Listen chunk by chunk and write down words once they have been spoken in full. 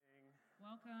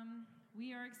Welcome.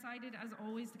 We are excited, as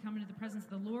always, to come into the presence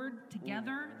of the Lord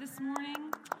together this morning.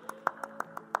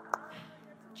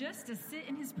 Just to sit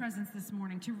in his presence this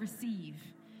morning, to receive.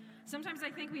 Sometimes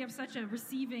I think we have such a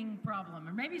receiving problem,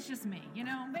 or maybe it's just me,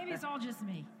 maybe it's all just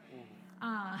me.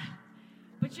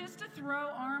 But just to throw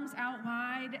arms out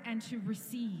wide and to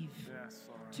receive. Yes,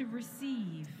 Lord. To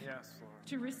receive. Yes, Lord.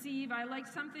 To receive. I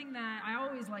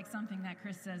always like something that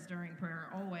Chris says during prayer,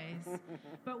 always.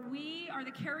 But we are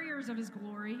the carriers of his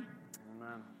glory.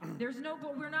 Amen.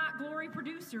 We're not glory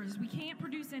producers. We can't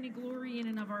produce any glory in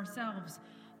and of ourselves.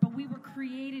 But we were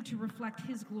created to reflect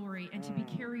his glory and to be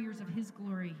carriers of his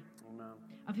glory. Amen.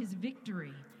 Of his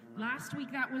victory. Last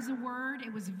week that was a word,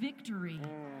 it was victory.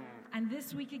 And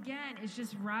this week again is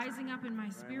just rising up in my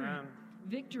spirit. Amen.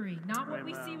 Victory. Not what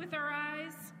we Amen. see with our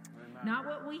eyes, not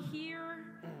what we hear.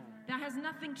 That has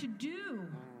nothing to do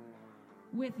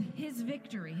with his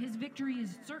victory. His victory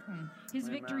is certain. His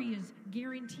victory is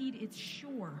guaranteed. It's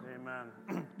sure.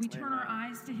 Amen. We turn our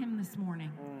eyes to him this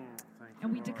morning. Thank you,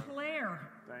 And we Lord. declare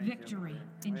Thank you, victory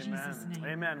Lord. in Amen. Jesus' name.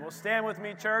 Amen. Well, stand with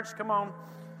me, church. Come on.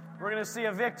 We're going to see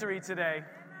a victory today.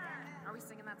 Are we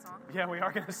singing that song? Yeah, we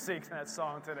are going to sing that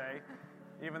song today,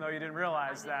 even though you didn't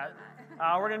realize that.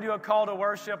 We're going to do a call to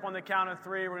worship on the count of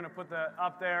three. We're going to put that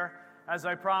up there. As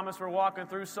I promised, we're walking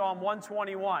through Psalm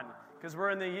 121 because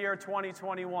we're in the year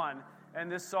 2021,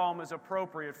 and this psalm is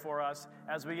appropriate for us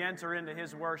as we enter into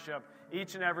his worship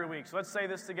each and every week. So let's say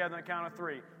this together on the count of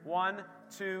three. 1,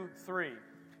 2, 3.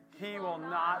 He will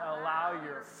not allow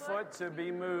your foot to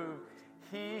be moved.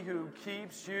 He who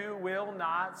keeps you will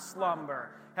not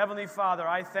slumber. Heavenly Father,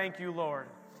 I thank you, Lord.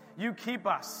 You keep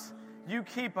us. You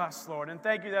keep us, Lord. And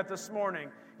thank you that this morning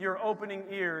you're opening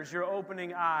ears, you're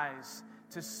opening eyes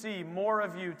to see more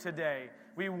of you today.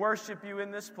 We worship you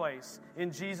in this place.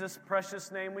 In Jesus' precious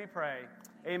name we pray.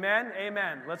 Amen.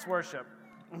 Amen. Let's worship.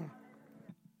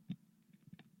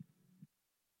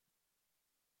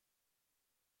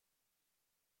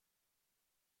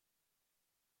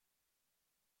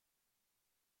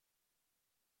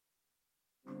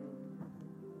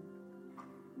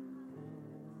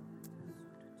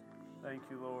 Thank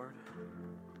you, Lord.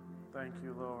 Thank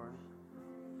you, Lord.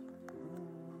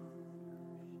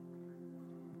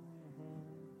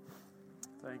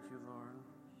 Thank you, Lord.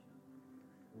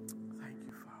 Thank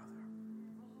you, Father.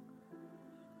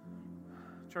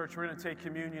 Church, we're going to take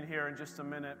communion here in just a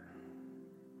minute.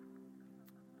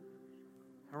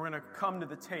 And we're going to come to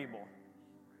the table.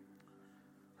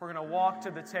 We're going to walk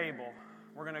to the table.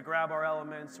 We're going to grab our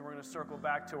elements and we're going to circle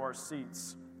back to our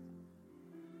seats.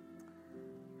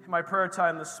 In my prayer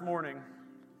time this morning,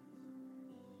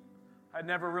 I'd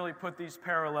never really put these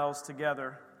parallels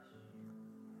together.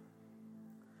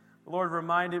 The Lord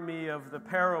reminded me of the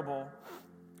parable,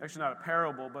 actually not a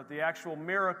parable, but the actual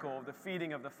miracle of the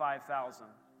feeding of the 5,000.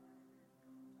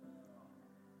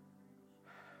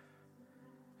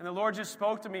 And the Lord just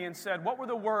spoke to me and said, what were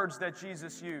the words that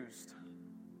Jesus used?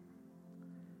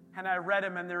 And I read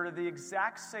them, and they're the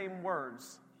exact same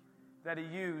words that he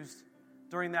used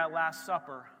during that Last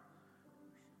Supper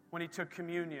when he took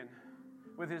communion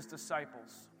with his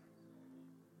disciples.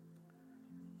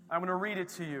 I'm going to read it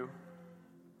to you.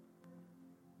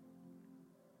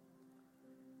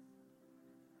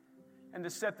 And to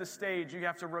set the stage, you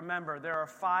have to remember there are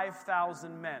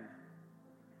 5,000 men,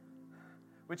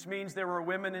 which means there were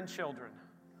women and children,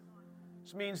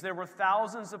 which means there were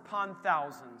thousands upon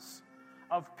thousands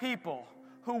of people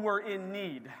who were in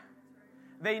need.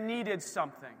 They needed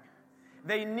something.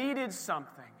 They needed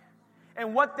something.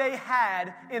 And what they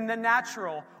had in the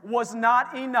natural was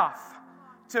not enough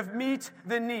to meet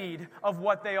the need of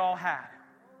what they all had.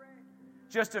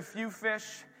 Just a few fish,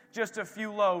 just a few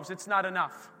loaves, it's not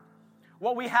enough.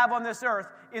 What we have on this earth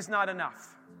is not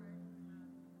enough.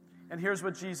 And here's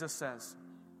what Jesus says,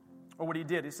 or what he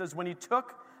did. He says, when he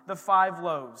took the 5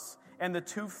 loaves and the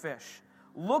 2 fish,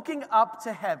 looking up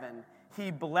to heaven, he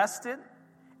blessed it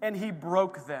and he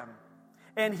broke them.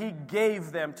 And he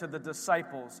gave them to the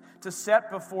disciples to set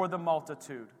before the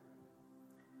multitude.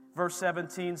 Verse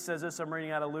 17 says this, I'm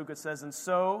reading out of Luke. It says, and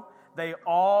so they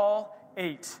all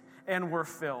ate and were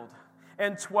filled.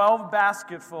 And 12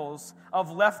 basketfuls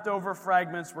of leftover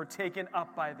fragments were taken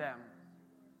up by them.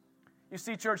 You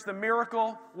see, church, the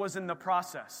miracle was in the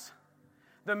process.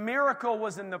 The miracle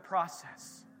was in the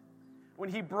process. When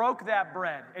he broke that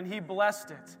bread and he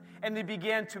blessed it and they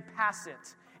began to pass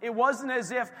it, it wasn't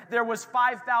as if there was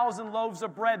 5,000 loaves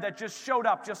of bread that just showed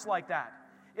up just like that.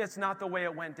 It's not the way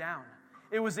it went down.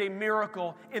 It was a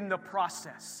miracle in the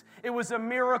process. It was a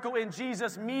miracle in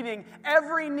Jesus meeting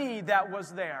every need that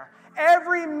was there.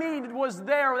 Every need was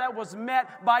there that was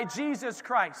met by Jesus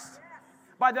Christ.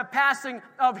 by the passing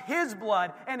of his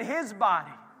blood and his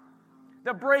body.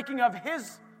 The breaking of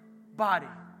his body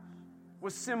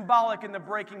was symbolic in the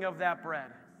breaking of that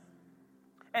bread.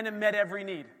 And it met every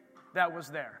need that was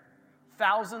there.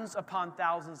 Thousands upon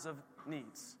thousands of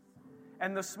needs.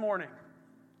 And this morning,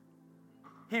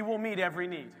 he will meet every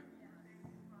need.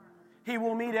 He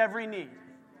will meet every need.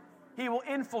 He will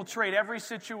infiltrate every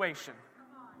situation.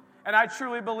 And I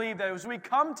truly believe that as we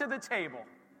come to the table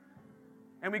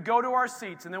and we go to our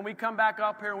seats and then we come back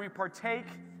up here and we partake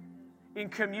in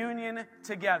communion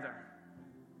together,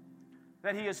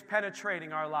 that he is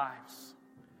penetrating our lives.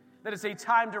 That it's a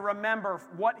time to remember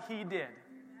what he did.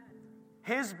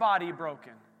 His body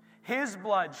broken, his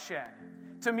blood shed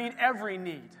to meet every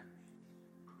need.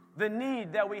 The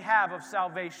need that we have of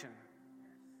salvation,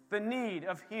 the need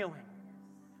of healing,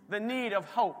 the need of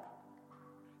hope,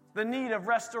 the need of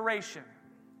restoration.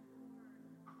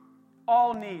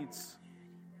 All needs.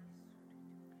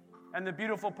 And the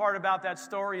beautiful part about that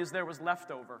story is there was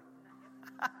leftover.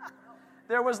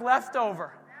 There was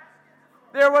leftover.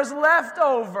 There was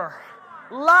leftover.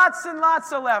 Lots and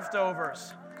lots of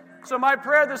leftovers. So my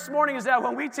prayer this morning is that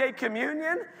when we take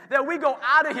communion, that we go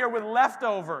out of here with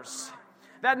leftovers.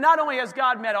 That not only has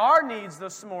God met our needs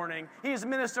this morning, he is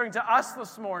ministering to us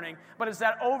this morning, but it's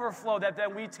that overflow that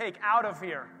then we take out of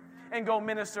here and go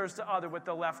ministers to others with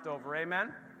the leftover.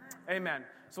 Amen? Amen.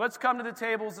 So let's come to the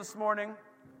tables this morning.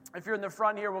 If you're in the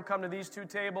front here, we'll come to these two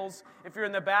tables. If you're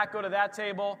in the back, go to that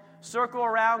table. Circle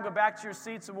around, go back to your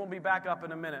seats, and we'll be back up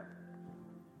in a minute.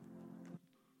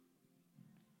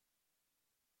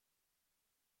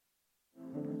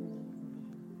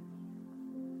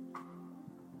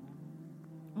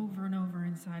 Over and over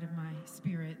inside of my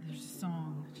spirit, there's a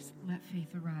song, just let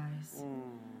faith arise.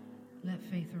 Let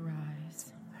faith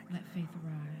arise. Let faith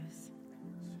arise.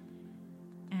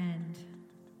 And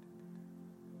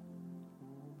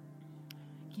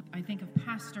I think of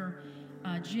Pastor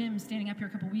Jim standing up here a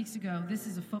couple weeks ago. This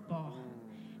is a football.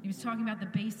 He was talking about the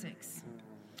basics.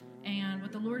 And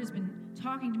what the Lord has been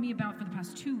talking to me about for the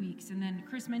past 2 weeks. And then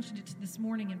Chris mentioned it this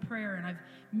morning in prayer. And I've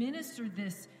ministered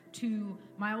this to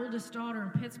my oldest daughter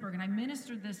in Pittsburgh. And I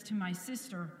ministered this to my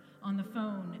sister on the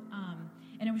phone.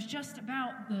 And it was just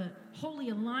about the holy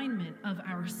alignment of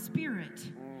our spirit.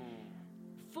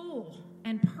 Full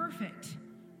and perfect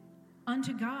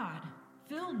unto God.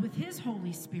 Filled with his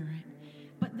Holy Spirit.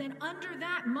 But then under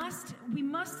that we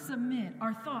must submit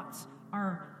our thoughts,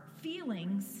 our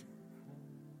feelings,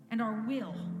 and our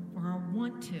will, or our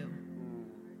want to.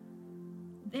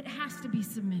 It has to be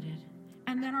submitted.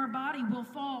 And then our body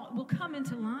will come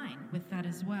into line with that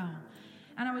as well.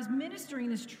 And I was ministering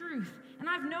this truth, and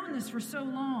I've known this for so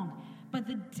long, but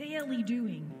the daily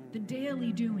doing.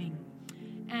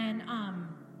 And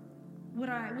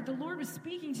what the Lord was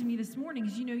speaking to me this morning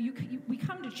is, we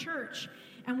come to church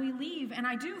and we leave, and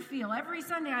I do feel every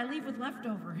Sunday I leave with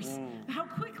leftovers. How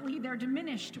quickly they're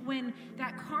diminished when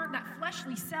that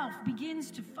fleshly self begins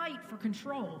to fight for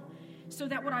control, so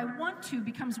that what I want to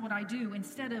becomes what I do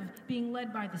instead of being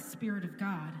led by the Spirit of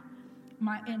God,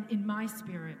 in my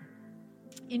spirit,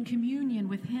 in communion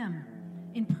with Him,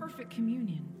 in perfect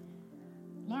communion,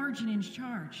 large and in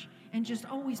charge, and just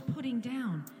always putting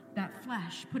down that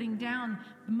flesh, putting down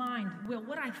the mind, will,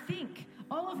 what I think,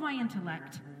 all of my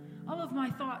intellect, all of my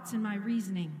thoughts and my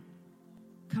reasoning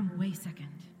come way second.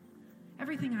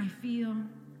 Everything I feel,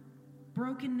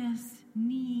 brokenness,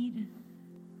 need,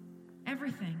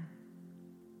 everything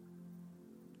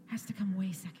has to come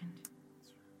way second.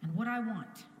 And what I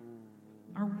want,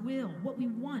 our will, what we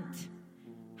want,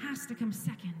 has to come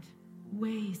second,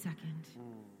 way second,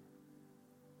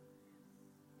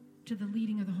 to the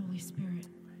leading of the Holy Spirit,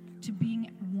 to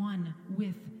being one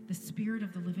with the Spirit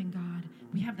of the living God.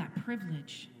 We have that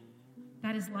privilege.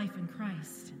 That is life in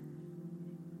Christ.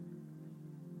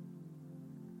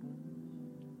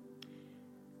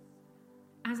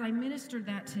 As I ministered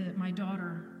that to my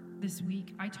daughter this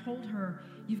week, I told her,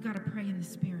 you've got to pray in the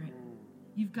Spirit.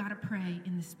 You've got to pray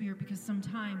in the Spirit, because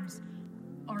sometimes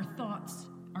our thoughts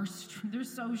they're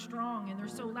so strong and they're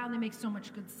so loud, they make so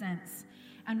much good sense.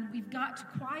 And we've got to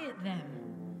quiet them.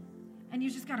 And you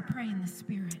just got to pray in the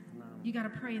Spirit. You got to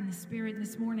pray in the Spirit.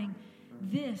 This morning,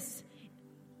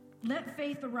 let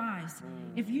faith arise.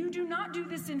 If you do not do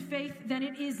this in faith, then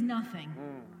it is nothing.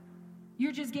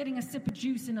 You're just getting a sip of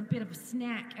juice and a bit of a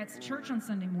snack at church on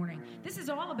Sunday morning. This is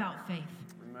all about faith.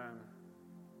 Amen.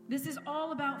 This is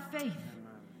all about faith.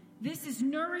 This is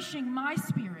nourishing my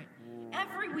spirit.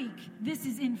 Every week, this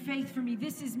is in faith for me.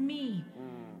 This is me.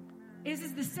 This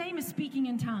is the same as speaking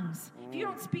in tongues. If you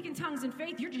don't speak in tongues in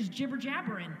faith, you're just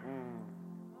jibber-jabbering.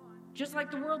 Just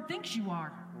like the world thinks you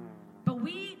are. But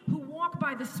we who walk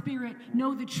by the Spirit,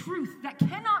 know the truth that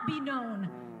cannot be known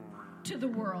to the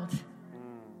world.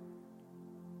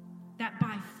 That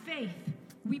by faith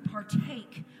we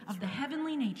partake of the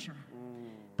heavenly nature.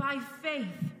 By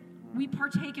faith we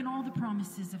partake in all the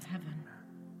promises of heaven.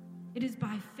 It is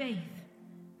by faith.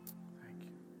 Thank you.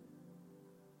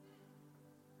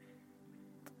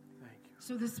 Thank you.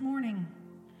 So this morning,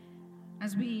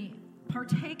 as we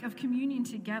partake of communion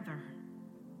together,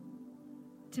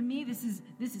 to me this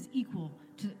is equal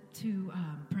to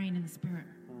praying in the Spirit.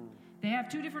 They have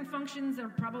two different functions that are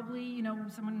probably,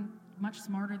 someone much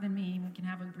smarter than me. We can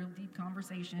have a real deep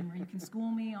conversation where you can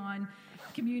school me on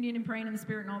communion and praying in the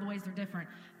Spirit and all the ways they're different.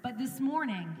 But this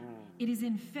morning, it is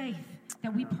in faith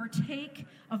that we partake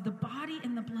of the body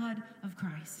and the blood of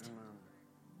Christ.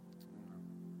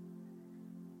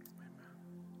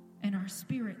 And our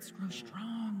spirits grow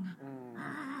strong.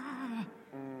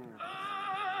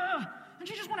 Don't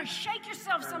you just want to shake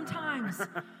yourself sometimes?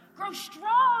 Grow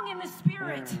strong in the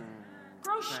Spirit.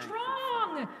 Grow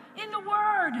strong in the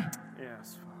Word.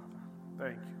 Yes, Father.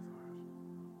 Thank you, Lord.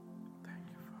 Thank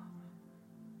you, Father.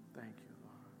 Thank you,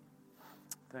 Lord.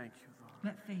 Thank you, Lord.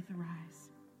 Let faith arise.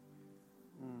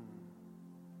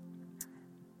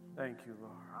 Thank you,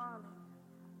 Lord.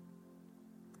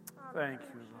 Thank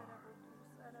you, Lord.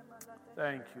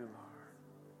 Thank you, Lord.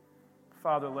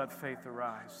 Father, let faith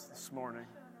arise this morning.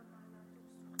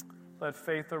 Let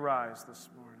faith arise this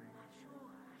morning.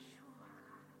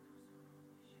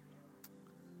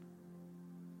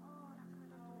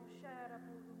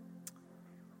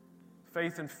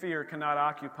 Faith and fear cannot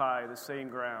occupy the same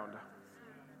ground.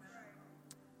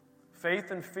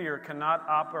 Faith and fear cannot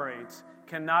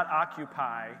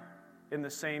occupy in the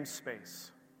same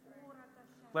space.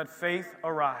 Let faith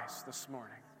arise this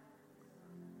morning.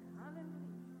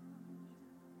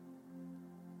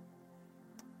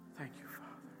 Thank you,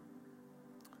 Father.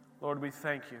 Lord, we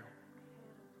thank you.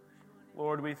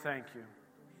 Lord, we thank you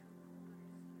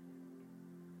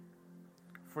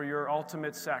for your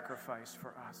ultimate sacrifice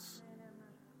for us.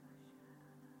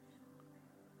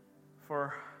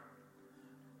 For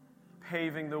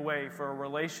paving the way for a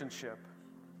relationship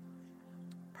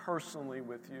personally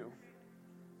with you.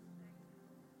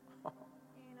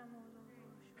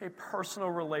 A personal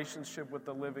relationship with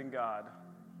the living God.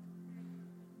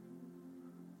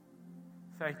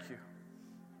 Thank you.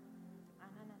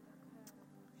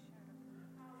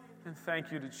 And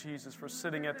thank you to Jesus for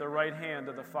sitting at the right hand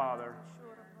of the Father,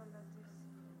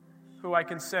 who I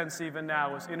can sense even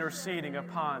now is interceding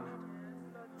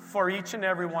for each and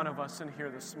every one of us in here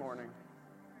this morning.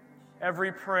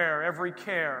 Every prayer, every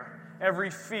care, every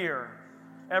fear,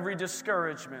 every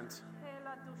discouragement.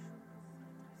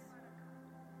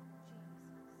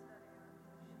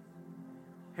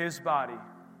 His body,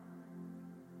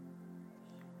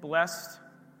 blessed,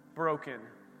 broken,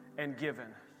 and given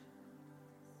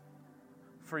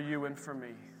for you and for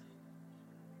me.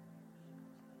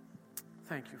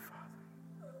 Thank you, Father.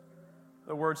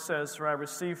 The word says, "For I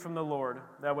received from the Lord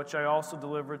that which I also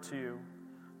delivered to you.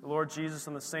 The Lord Jesus,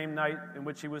 on the same night in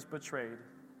which he was betrayed,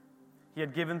 he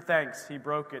had given thanks, he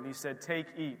broke it, and he said,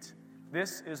 'Take, eat.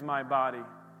 This is my body,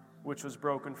 which was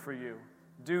broken for you.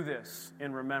 Do this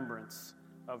in remembrance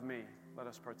of me.'" Let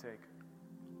us partake.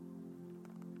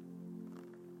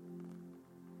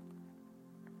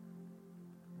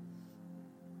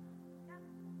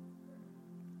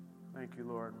 Thank you,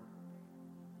 Lord.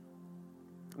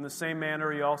 In the same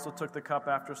manner, he also took the cup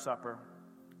after supper,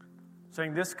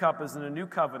 saying, "This cup is in a new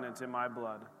covenant in my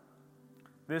blood.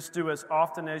 This do as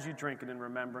often as you drink it in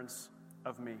remembrance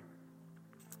of me.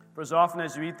 For as often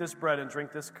as you eat this bread and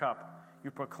drink this cup,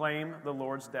 you proclaim the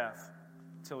Lord's death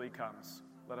till he comes."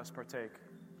 Let us partake.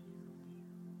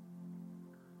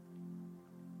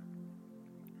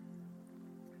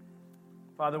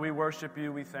 Father, we worship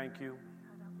you. We thank you.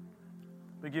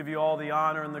 We give you all the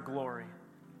honor and the glory.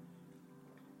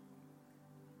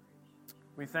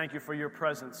 We thank you for your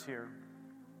presence here.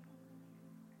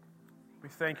 We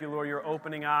thank you, Lord, you're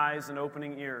opening eyes and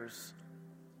opening ears.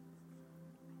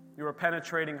 You are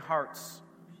penetrating hearts.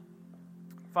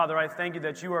 Father, I thank you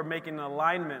that you are making an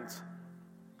alignment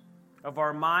of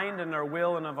our mind and our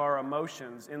will and of our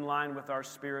emotions in line with our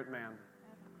spirit man.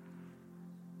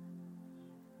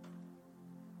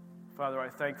 Father, I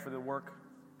thank you for the work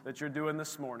that you're doing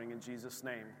this morning in Jesus'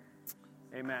 name.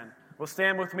 Amen. Well,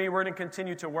 stand with me. We're going to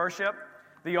continue to worship.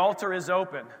 The altar is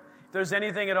open. If there's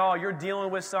anything at all, you're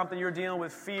dealing with something, you're dealing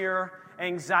with fear,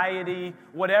 anxiety,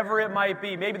 whatever it might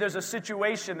be. Maybe there's a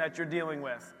situation that you're dealing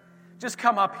with. Just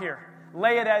come up here.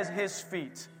 Lay it at his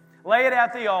feet. Lay it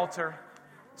at the altar.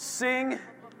 Sing,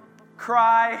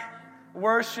 cry,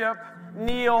 worship,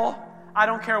 kneel. I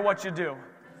don't care what you do,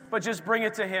 but just bring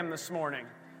it to Him this morning.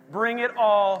 Bring it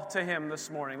all to Him this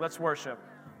morning. Let's worship.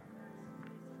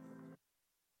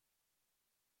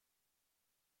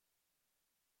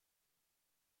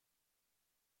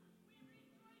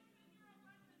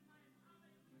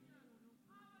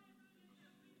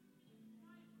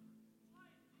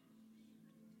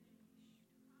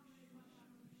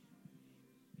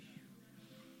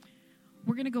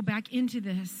 We're going to go back into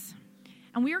this,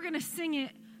 and we are going to sing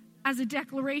it as a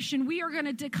declaration. We are going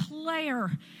to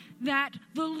declare that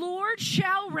the Lord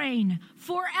shall reign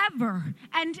forever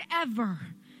and ever.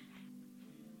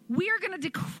 We are going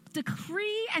to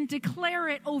decree and declare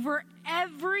it over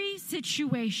every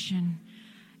situation,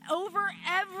 over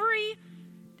every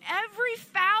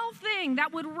foul thing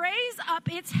that would raise up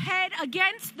its head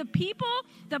against the people,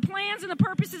 the plans, and the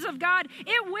purposes of God.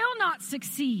 It will not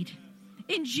succeed.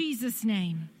 In Jesus'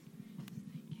 name.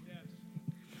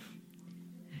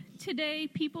 Today,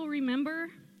 people remember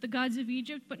the gods of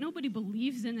Egypt, but nobody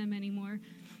believes in them anymore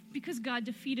because God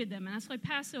defeated them, and that's why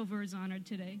Passover is honored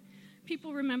today.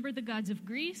 People remember the gods of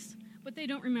Greece, but they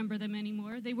don't remember them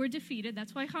anymore. They were defeated.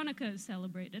 That's why Hanukkah is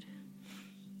celebrated.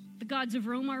 The gods of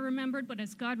Rome are remembered, but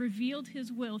as God revealed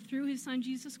His will through His Son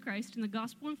Jesus Christ in the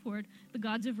gospel and forward, the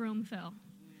gods of Rome fell.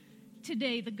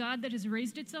 Today, the God that has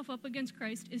raised itself up against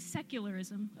Christ is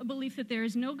secularism, a belief that there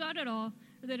is no God at all,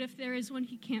 or that if there is one,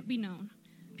 He can't be known.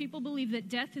 People believe that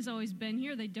death has always been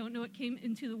here. They don't know it came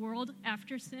into the world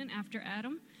after sin, after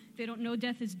Adam. They don't know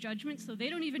death is judgment, so they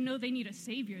don't even know they need a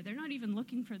Savior. They're not even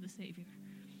looking for the Savior.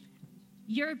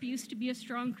 Europe used to be a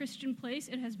strong Christian place.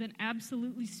 It has been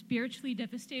absolutely spiritually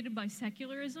devastated by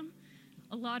secularism.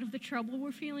 A lot of the trouble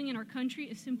we're feeling in our country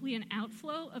is simply an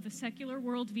outflow of a secular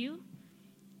worldview.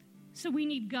 So we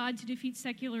need God to defeat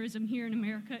secularism here in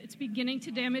America. It's beginning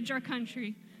to damage our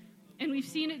country. And we've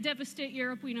seen it devastate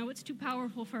Europe. We know it's too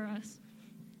powerful for us.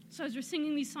 So as we're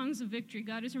singing these songs of victory,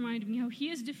 God is reminding me how He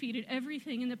has defeated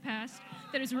everything in the past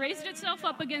that has raised itself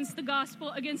up against the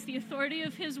gospel, against the authority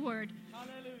of His word.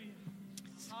 Hallelujah.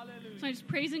 So I'm just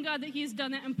praising God that He has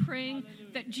done that and praying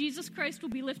that Jesus Christ will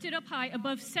be lifted up high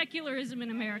above secularism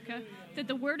in America, that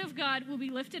the word of God will be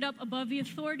lifted up above the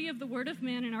authority of the word of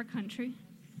man in our country.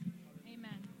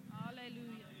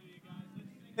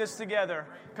 This together.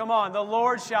 Come on. The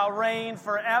Lord shall reign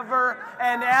forever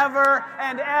and ever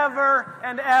and ever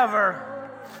and ever.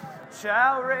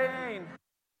 Shall reign.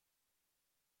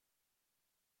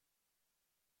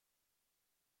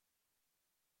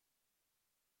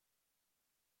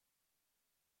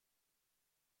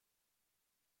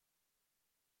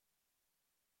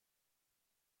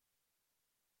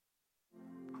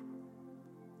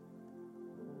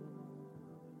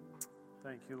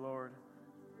 Thank you, Lord.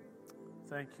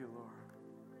 Thank you, Lord.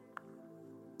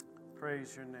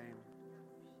 Praise your name.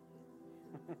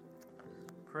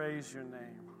 Praise your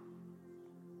name.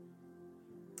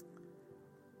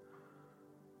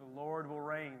 The Lord will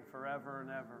reign forever and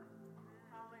ever.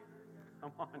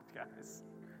 Come on, guys.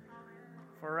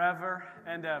 Forever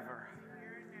and ever.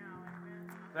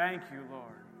 Thank you,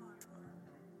 Lord.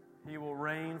 He will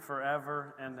reign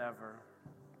forever and ever.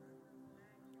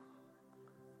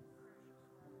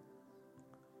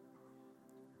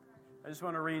 I just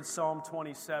want to read Psalm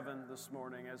 27 this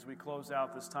morning as we close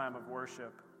out this time of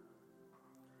worship.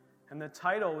 And the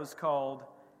title is called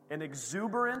An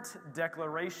Exuberant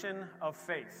Declaration of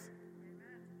Faith.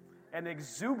 An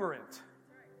exuberant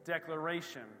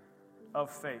declaration of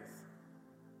faith.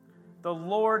 The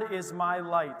Lord is my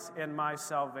light and my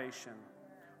salvation.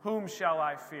 Whom shall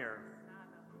I fear?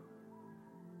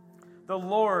 The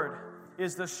Lord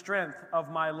is the strength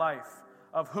of my life.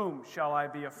 Of whom shall I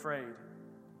be afraid?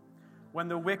 When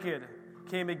the wicked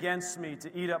came against me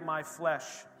to eat up my flesh,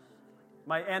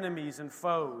 my enemies and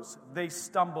foes, they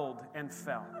stumbled and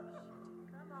fell.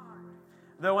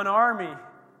 Though an army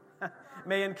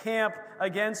may encamp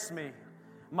against me,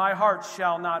 my heart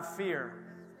shall not fear.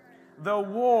 Though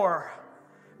war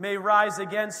may rise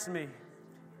against me,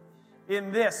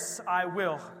 in this I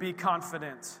will be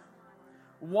confident.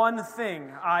 One thing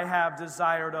I have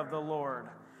desired of the Lord,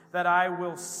 that I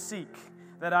will seek,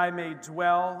 that I may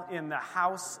dwell in the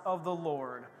house of the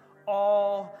Lord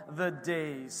all the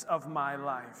days of my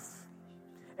life,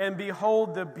 and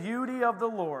behold the beauty of the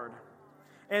Lord,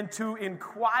 and to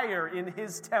inquire in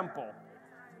His temple.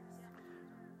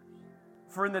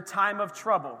 For in the time of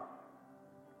trouble,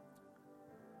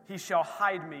 He shall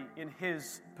hide me in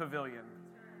His pavilion.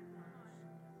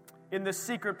 In the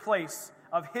secret place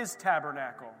of His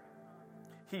tabernacle,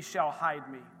 He shall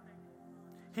hide me.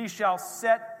 He shall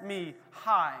set me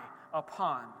high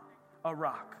upon a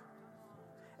rock.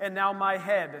 And now my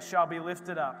head shall be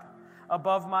lifted up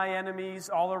above my enemies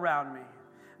all around me.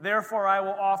 Therefore, I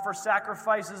will offer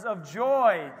sacrifices of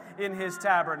joy in his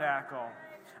tabernacle.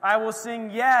 I will sing,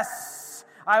 yes,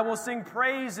 I will sing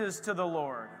praises to the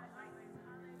Lord.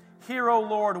 Hear, O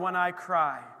Lord, when I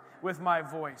cry with my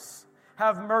voice.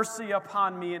 Have mercy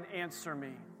upon me and answer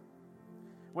me.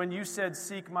 When you said,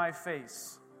 seek my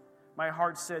face, my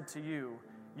heart said to you,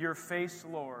 your face,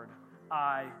 Lord,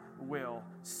 I will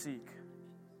seek.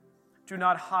 Do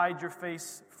not hide your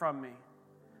face from me.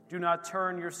 Do not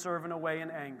turn your servant away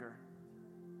in anger.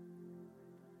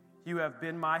 You have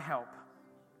been my help.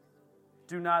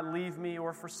 Do not leave me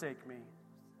or forsake me,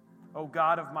 O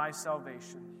God of my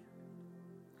salvation.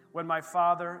 When my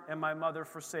father and my mother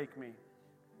forsake me,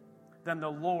 then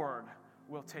the Lord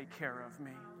will take care of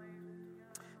me.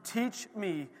 Teach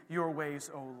me your ways,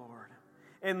 O Lord,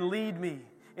 and lead me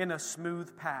in a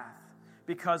smooth path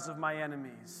because of my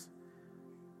enemies.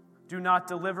 Do not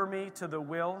deliver me to the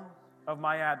will of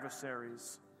my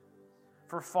adversaries,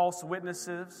 for false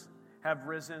witnesses have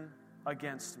risen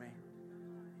against me,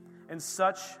 and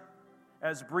such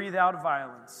as breathe out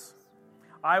violence.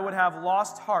 I would have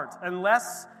lost heart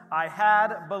unless I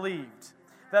had believed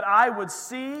that I would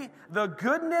see the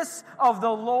goodness of the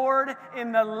Lord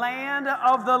in the land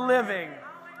of the living.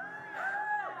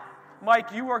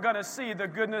 Mike, you are going to see the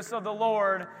goodness of the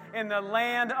Lord in the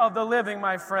land of the living,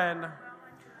 my friend.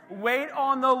 Wait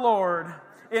on the Lord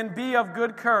and be of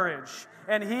good courage,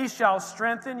 and he shall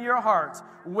strengthen your heart.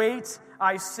 Wait,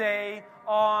 I say,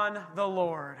 on the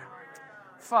Lord.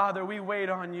 Father, we wait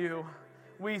on you.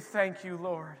 We thank you,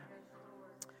 Lord.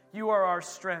 You are our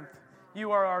strength.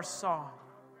 You are our song.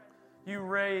 You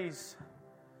rise,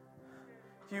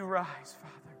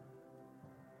 Father.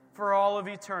 For all of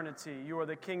eternity, you are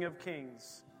the King of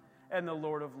kings and the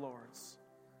Lord of lords.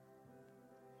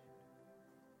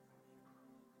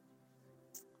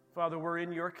 Father, we're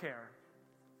in your care.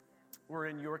 We're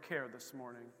in your care this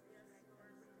morning.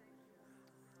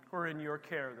 We're in your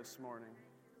care this morning.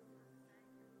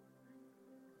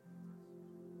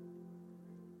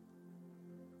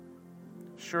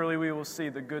 Surely we will see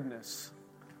the goodness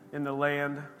in the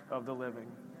land of the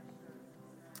living.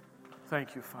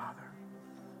 Thank you, Father.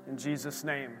 In Jesus'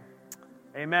 name,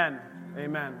 amen.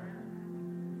 Amen.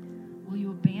 Will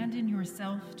you abandon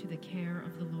yourself to the care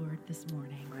of the Lord this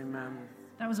morning? Amen.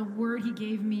 That was a word he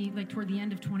gave me like toward the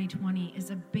end of 2020, is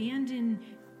abandon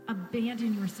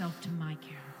yourself to my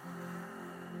care.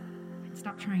 And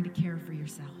stop trying to care for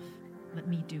yourself. Let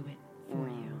me do it for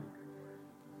you.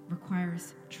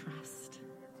 Requires trust.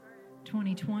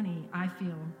 2020, I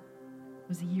feel,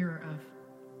 was a year of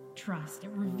trust.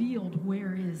 It revealed,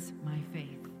 where is my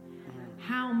faith?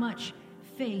 How much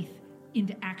faith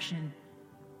into action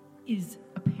is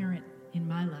apparent in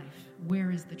my life?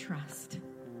 Where is the trust?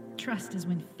 Trust is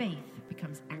when faith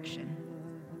becomes action.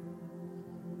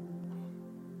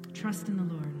 Trust in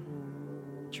the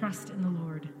Lord. Trust in the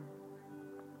Lord,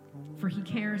 for he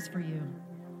cares for you.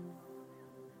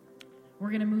 We're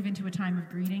going to move into a time of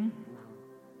greeting.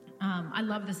 I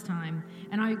love this time,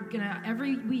 and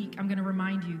every week I'm going to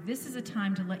remind you, this is a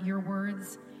time to let your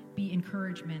words be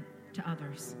encouragement to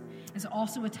others. It's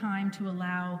also a time to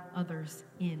allow others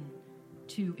in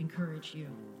to encourage you.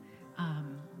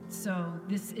 So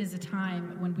this is a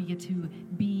time when we get to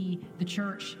be the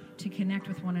church, to connect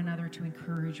with one another, to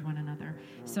encourage one another.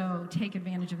 So take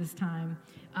advantage of this time.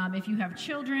 If you have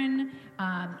children,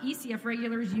 ECF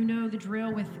regulars, you know the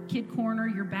drill with Kid Corner.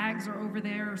 Your bags are over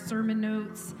there, sermon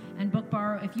notes, and book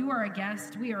borrow. If you are a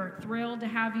guest, we are thrilled to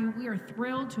have you. We are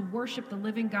thrilled to worship the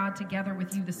living God together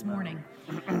with you this morning.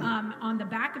 On the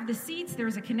back of the seats,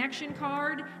 there's a connection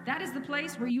card. That is the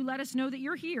place where you let us know that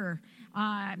you're here.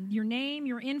 Your name,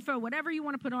 your info, whatever you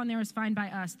want to put on there is fine by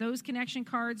us. Those connection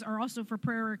cards are also for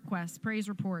prayer requests, praise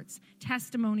reports,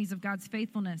 testimonies of God's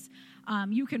faithfulness.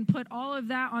 You can put all of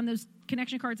that on those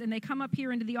connection cards, and they come up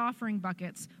here into the offering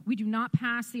buckets. We do not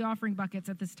pass the offering buckets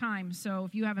at this time. So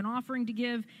if you have an offering to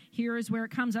give, here is where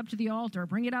it comes up to the altar.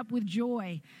 Bring it up with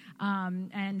joy,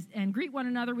 and greet one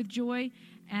another with joy,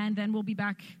 and then we'll be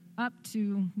back up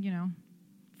to,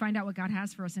 find out what God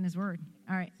has for us in his word.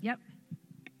 All right, yep.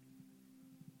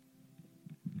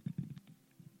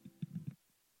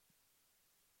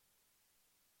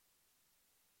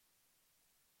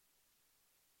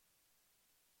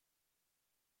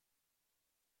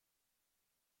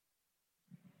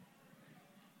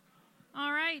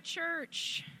 All right,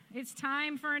 church, it's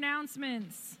time for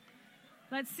announcements.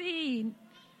 Let's see.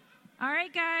 All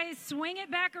right, guys, swing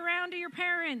it back around to your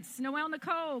parents. Noelle,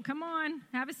 Nicole, come on,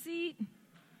 have a seat.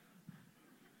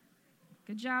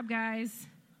 Good job, guys.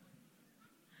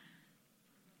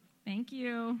 Thank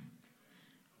you.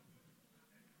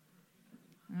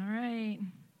 All right.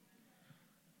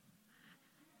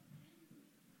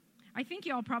 I think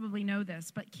y'all probably know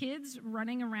this, but kids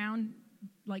running around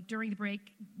like during the break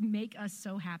make us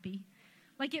so happy.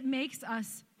 Like it makes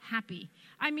us happy.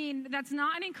 I mean, that's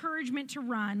not an encouragement to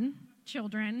run,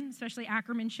 children, especially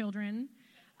Ackerman children.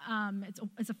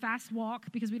 It's a fast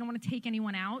walk because we don't want to take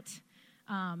anyone out.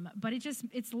 But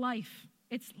it's life.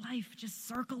 It's life just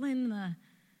circling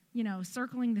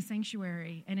the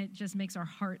sanctuary, and it just makes our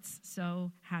hearts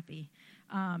so happy.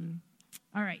 All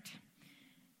right.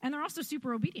 And they're also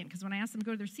super obedient because when I asked them to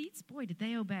go to their seats, boy, did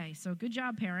they obey. So good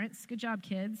job, parents. Good job,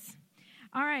 kids.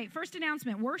 All right, first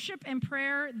announcement, worship and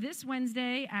prayer this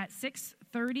Wednesday at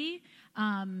 6:30.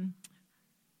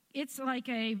 It's like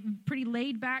a pretty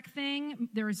laid-back thing.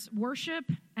 There's worship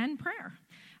and prayer.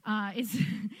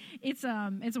 It's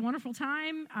a wonderful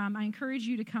time. I encourage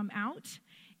you to come out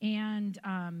and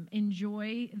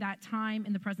enjoy that time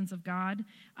in the presence of God.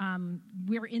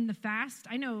 We're in the fast.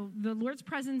 I know the Lord's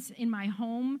presence in my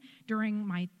home during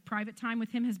my private time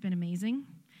with him has been amazing.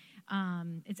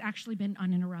 It's actually been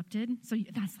uninterrupted, so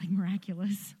that's like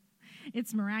miraculous.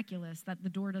 It's miraculous that the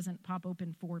door doesn't pop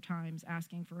open 4 times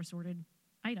asking for assorted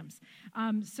items.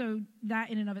 So that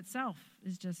in and of itself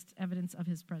is just evidence of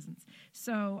his presence.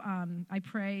 So I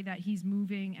pray that he's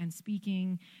moving and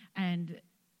speaking, and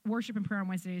worship and prayer on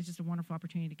Wednesday is just a wonderful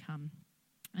opportunity to come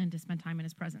and to spend time in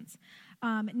his presence.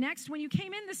 Next, when you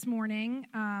came in this morning,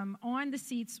 on the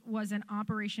seats was an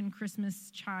Operation Christmas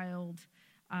Child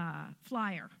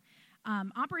flyer.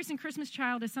 Operation Christmas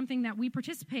Child is something that we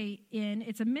participate in.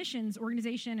 It's a missions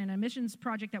organization and a missions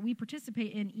project that we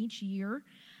participate in each year.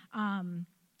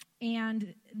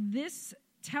 And this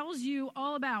tells you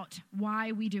all about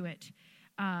why we do it.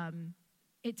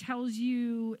 It tells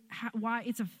you why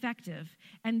it's effective.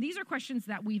 And these are questions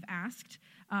that we've asked.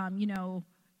 A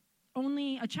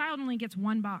child only gets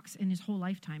 1 box in his whole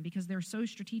lifetime because they're so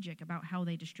strategic about how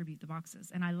they distribute the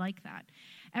boxes, and I like that.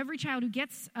 Every child who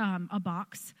gets a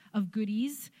box of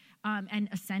goodies and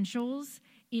essentials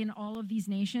in all of these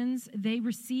nations, they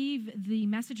receive the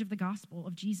message of the gospel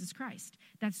of Jesus Christ.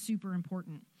 That's super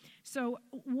important. So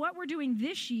what we're doing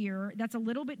this year that's a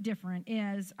little bit different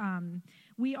is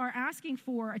we are asking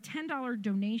for a $10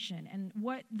 donation, and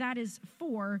what that is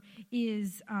for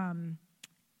is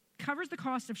covers the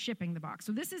cost of shipping the box.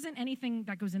 So this isn't anything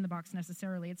that goes in the box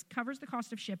necessarily. It covers the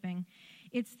cost of shipping.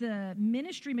 It's the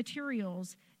ministry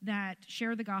materials that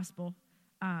share the gospel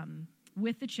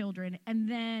with the children. And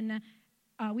then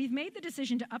we've made the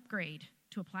decision to upgrade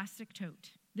to a plastic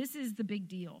tote. This is the big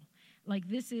deal. Like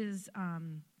this is, I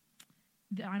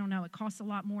don't know, it costs a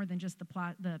lot more than just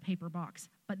the paper box.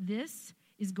 But this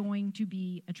is going to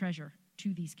be a treasure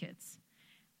to these kids.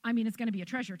 I mean, it's going to be a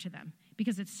treasure to them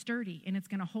because it's sturdy and it's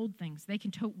going to hold things. They can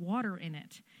tote water in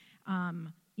it.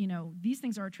 These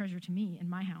things are a treasure to me in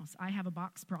my house. I have a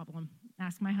box problem.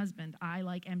 Ask my husband. I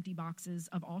like empty boxes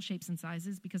of all shapes and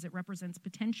sizes because it represents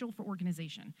potential for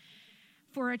organization.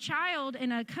 For a child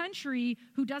in a country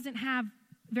who doesn't have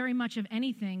very much of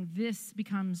anything, this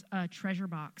becomes a treasure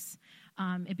box.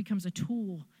 It becomes a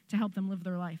tool to help them live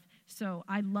their life. So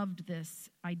I loved this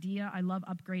idea. I love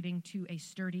upgrading to a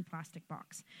sturdy plastic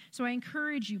box. So I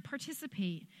encourage you,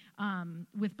 participate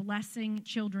with blessing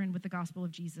children with the gospel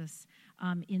of Jesus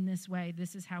in this way.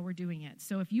 This is how we're doing it.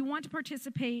 So if you want to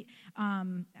participate,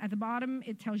 at the bottom,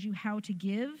 it tells you how to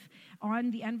give. On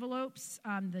the envelopes,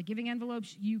 the giving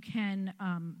envelopes, you can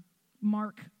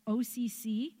mark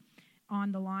OCC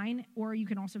on the line, or you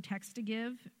can also text to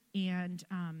give. And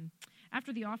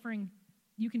after the offering,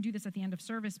 you can do this at the end of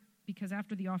service, because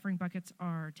after the offering buckets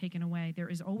are taken away, there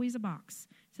is always a box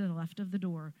to the left of the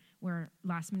door where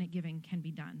last-minute giving can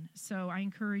be done. So I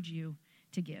encourage you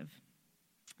to give.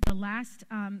 The last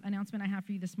announcement I have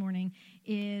for you this morning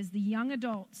is the young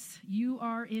adults. You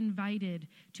are invited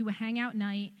to a hangout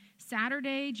night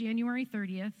Saturday, January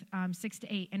 30th, 6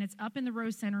 to 8, and it's up in the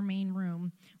Rose Center main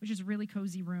room, which is a really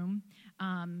cozy room.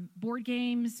 Board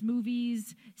games,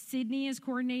 movies. Sydney is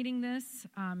coordinating this,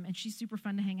 and she's super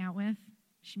fun to hang out with.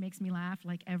 She makes me laugh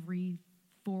like every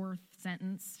 4th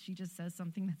sentence. She just says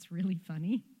something that's really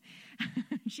funny.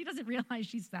 She doesn't realize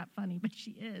she's that funny, but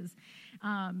she is.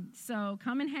 So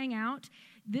come and hang out.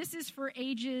 This is for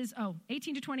ages,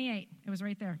 18 to 28. It was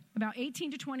right there. About 18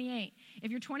 to 28.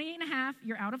 If you're 28 and a half,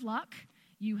 you're out of luck.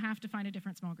 You have to find a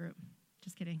different small group.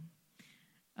 Just kidding.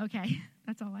 Okay,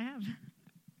 that's all I have.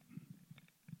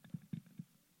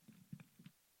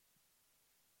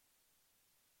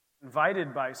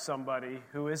 Invited by somebody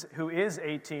who is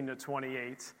 18 to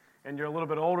 28, and you're a little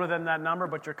bit older than that number,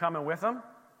 but you're coming with them,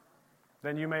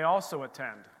 then you may also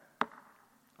attend.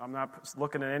 I'm not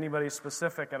looking at anybody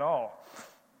specific at all.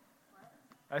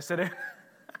 I said,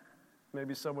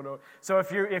 maybe someone will. So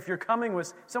if you're coming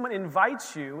with, someone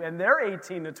invites you and they're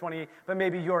 18 to 28, but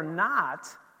maybe you're not,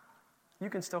 you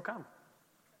can still come.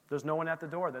 There's no one at the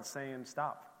door that's saying,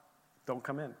 stop, don't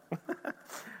come in.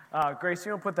 Grace,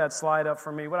 you want to put that slide up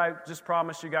for me? What I just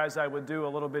promised you guys I would do a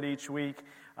little bit each week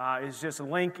is just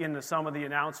link into some of the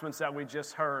announcements that we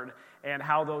just heard and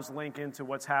how those link into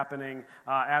what's happening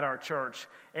at our church.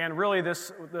 And really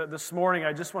this morning,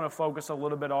 I just want to focus a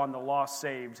little bit on the lost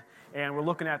saved. And we're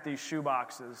looking at these shoe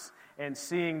boxes and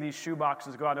seeing these shoe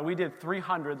boxes go out. And we did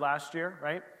 300 last year,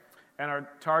 right? And our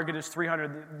target is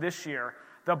 300 this year.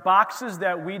 The boxes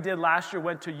that we did last year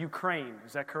went to Ukraine.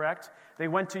 Is that correct? They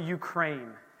went to Ukraine.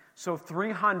 So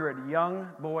 300 young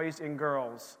boys and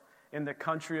girls in the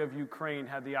country of Ukraine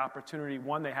had the opportunity.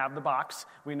 One, they have the box.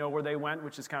 We know where they went,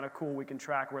 which is kind of cool. We can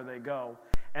track where they go.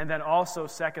 And then also,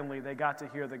 secondly, they got to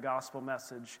hear the gospel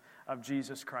message of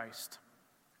Jesus Christ,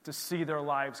 to see their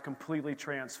lives completely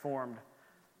transformed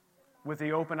with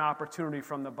the open opportunity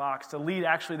from the box to lead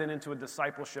actually then into a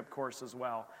discipleship course as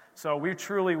well. So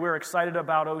we're excited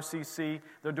about OCC.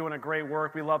 They're doing a great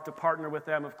work. We love to partner with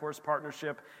them. Of course,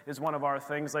 partnership is one of our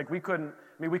things. Like we could,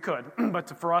 but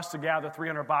for us to gather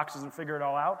 300 boxes and figure it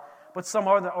all out. But some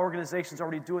other organizations are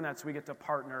already doing that, so we get to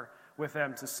partner with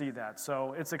them to see that.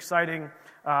 So it's exciting.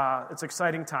 It's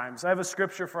exciting times. I have a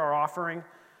scripture for our offering.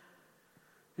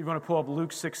 If you want to pull up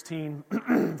Luke 16,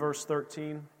 verse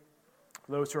 13.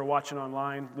 For those who are watching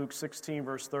online, Luke 16,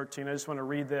 verse 13. I just want to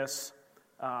read this.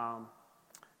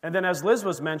 And then as Liz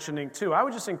was mentioning too, I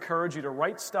would just encourage you to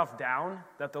write stuff down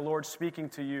that the Lord's speaking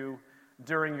to you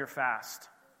during your fast.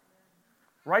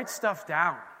 Write stuff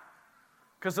down.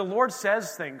 Because the Lord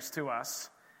says things to us,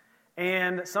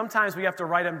 and sometimes we have to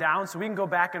write them down so we can go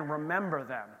back and remember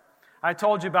them. I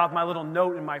told you about my little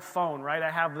note in my phone, right?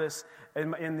 I have this in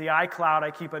the iCloud.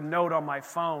 I keep a note on my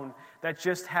phone that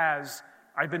just has,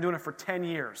 I've been doing it for 10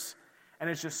 years. And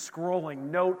it's just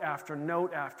scrolling note after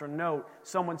note after note.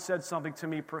 Someone said something to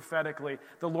me prophetically.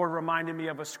 The Lord reminded me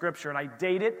of a scripture, and I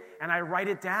date it, and I write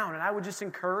it down. And I would just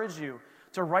encourage you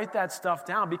to write that stuff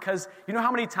down, because you know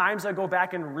how many times I go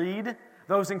back and read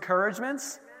those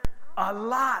encouragements? A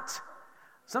lot.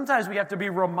 Sometimes we have to be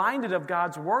reminded of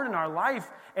God's word in our life,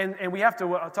 and we have to,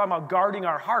 talk about guarding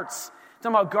our hearts.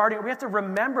 Talking about guarding, we have to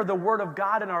remember the word of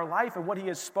God in our life and what he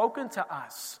has spoken to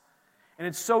us. And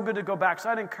it's so good to go back.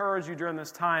 So I'd encourage you during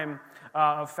this time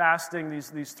of fasting,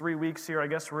 these 3 weeks here. I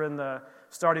guess we're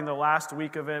starting the last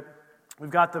week of it. We've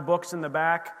got the books in the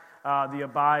back, the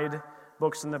Abide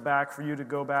books in the back for you to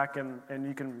go back and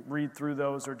you can read through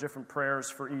those, or different prayers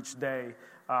for each day,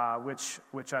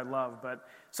 which I love. But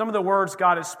some of the words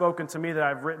God has spoken to me that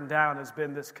I've written down has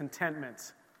been this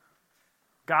contentment.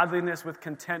 Godliness with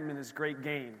contentment is great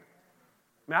gain.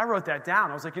 I wrote that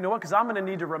down. I was like, you know what? Because I'm going to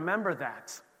need to remember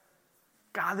that.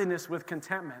 Godliness with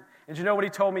contentment. And you know what he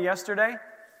told me yesterday?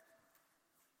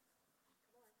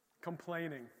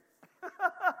 Complaining.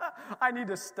 I need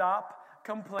to stop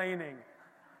complaining.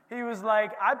 He was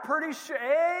like, I'm pretty sure,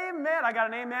 amen. I got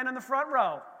an amen in the front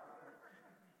row.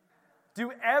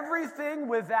 Do everything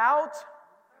without,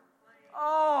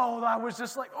 I was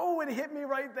just like, it hit me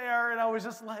right there. And I was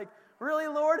just like, really,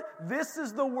 Lord? This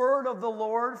is the word of the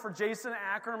Lord for Jason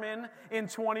Ackerman in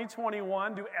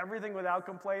 2021. Do everything without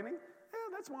complaining?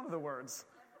 That's one of the words.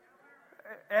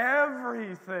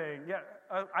 Everything. Yeah,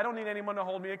 I don't need anyone to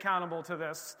hold me accountable to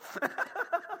this.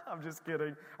 I'm just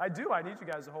kidding. I do. I need you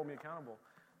guys to hold me accountable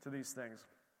to these things.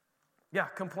 Yeah,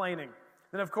 complaining.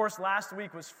 Then, of course, last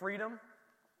week was freedom.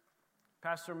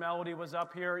 Pastor Melody was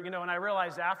up here, and I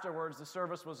realized afterwards the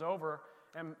service was over,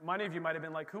 and many of you might have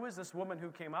been like, who is this woman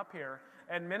who came up here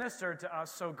and ministered to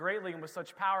us so greatly and with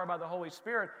such power by the Holy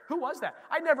Spirit? Who was that?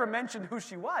 I never mentioned who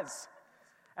she was.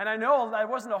 And I know there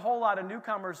wasn't a whole lot of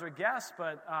newcomers or guests,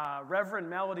 but Reverend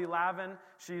Melody Lavin,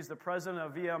 she's the president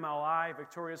of VMLI,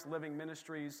 Victorious Living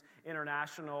Ministries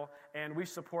International, and we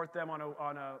support them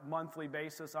on a monthly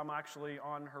basis. I'm actually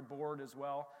on her board as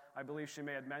well. I believe she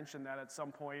may have mentioned that at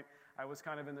some point. I was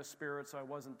kind of in the spirit, so I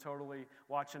wasn't totally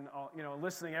watching,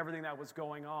 listening to everything that was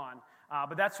going on.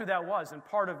 But that's who that was, and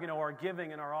part of, our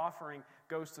giving and our offering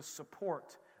goes to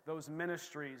support those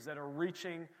ministries that are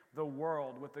reaching the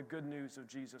world with the good news of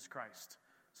Jesus Christ.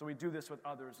 So we do this with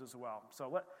others as well.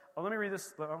 So let me read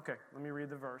this. Okay, let me read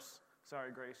the verse.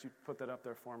 Sorry, Grace, you put that up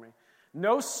there for me.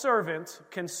 No servant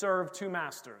can serve two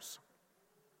masters.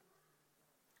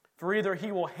 For either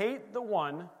he will hate the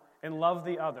one and love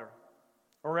the other,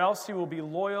 or else he will be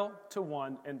loyal to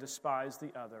one and despise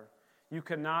the other. You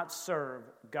cannot serve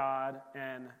God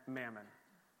and mammon.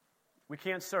 We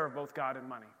can't serve both God and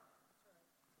money.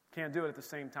 Can't do it at the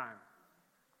same time.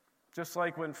 Just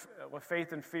like when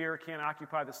faith and fear can't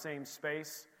occupy the same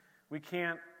space, we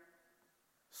can't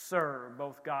serve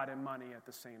both God and money at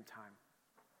the same time.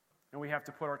 And we have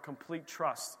to put our complete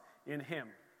trust in Him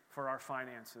for our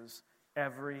finances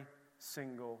every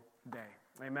single day.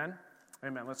 Amen?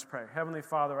 Amen. Let's pray. Heavenly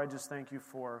Father, I just thank you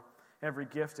for every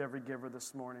gift, every giver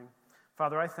this morning.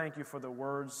 Father, I thank you for the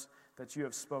words that you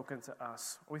have spoken to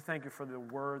us. We thank you for the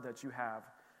word that you have,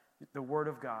 the word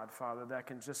of God, Father, that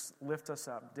can just lift us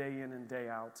up day in and day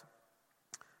out.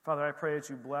 Father, I pray that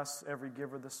you bless every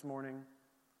giver this morning,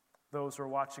 those who are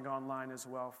watching online as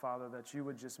well, Father, that you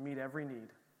would just meet every need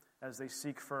as they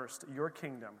seek first your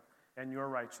kingdom and your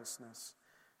righteousness.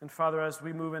 And Father, as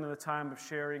we move into the time of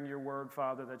sharing your word,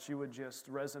 Father, that you would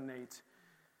just resonate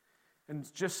and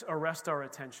just arrest our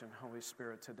attention, Holy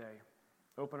Spirit, today.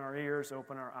 Open our ears,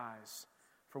 open our eyes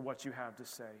for what you have to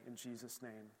say. In Jesus'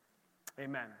 name,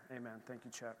 amen. Amen. Thank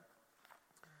you, Chet.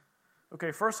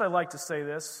 Okay, first I'd like to say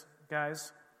this,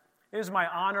 guys. It is my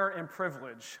honor and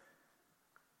privilege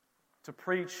to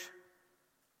preach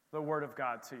the Word of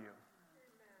God to you.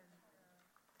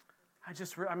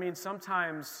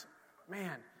 Sometimes,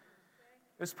 man,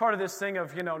 it's part of this thing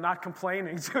of, not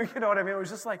complaining, too, you know what I mean? It was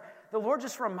just like, the Lord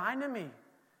just reminded me,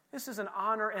 this is an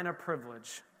honor and a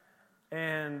privilege.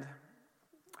 And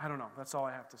I don't know, that's all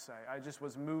I have to say. I just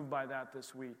was moved by that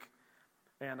this week,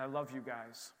 and I love you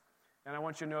guys. And I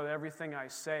want you to know that everything I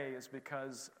say is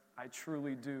because I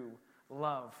truly do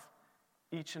love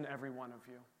each and every one of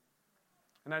you.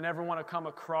 And I never want to come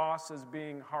across as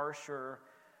being harsh or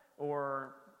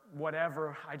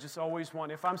whatever. I just always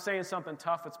want, if I'm saying something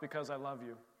tough, it's because I love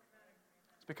you.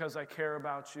 It's because I care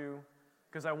about you,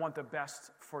 because I want the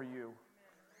best for you.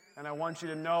 And I want you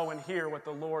to know and hear what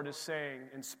the Lord is saying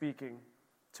and speaking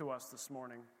to us this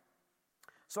morning.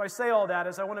 So I say all that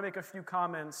as I want to make a few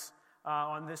comments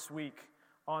on this week,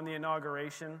 on the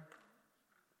inauguration.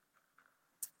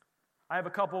 I have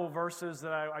a couple of verses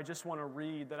that I just want to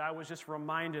read that I was just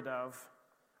reminded of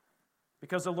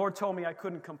because the Lord told me I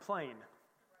couldn't complain.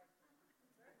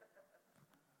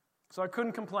 So I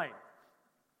couldn't complain.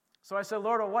 So I said,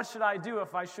 Lord, what should I do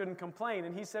if I shouldn't complain?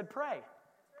 And He said, pray.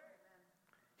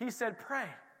 He said, pray.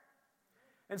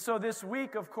 And so this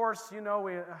week, of course,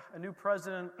 a new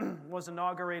president was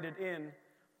inaugurated in.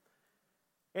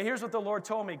 And here's what the Lord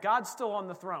told me. God's still on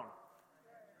the throne.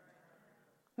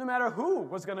 No matter who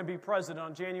was going to be president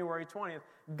on January 20th,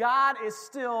 God is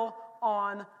still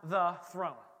on the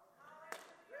throne.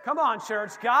 Come on,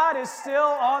 church. God is still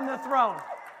on the throne.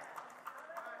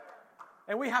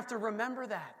 And we have to remember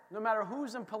that. No matter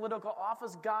who's in political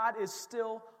office, God is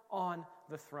still on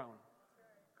the throne.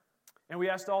 And we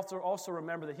have to also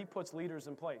remember that He puts leaders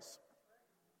in place.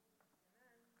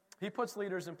 He puts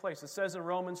leaders in place. It says in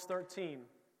Romans 13,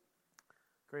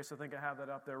 Grace, I think I have that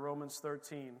up there, Romans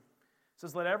 13. It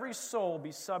says, let every soul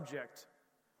be subject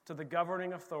to the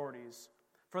governing authorities,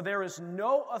 for there is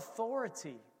no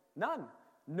authority, none,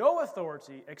 no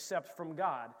authority except from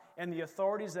God, and the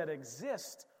authorities that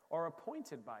exist are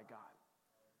appointed by God.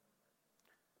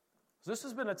 So this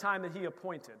has been a time that He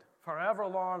appointed, for however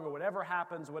long or whatever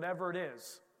happens, whatever it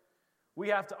is, we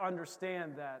have to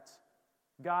understand that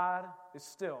God is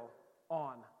still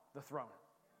on the throne,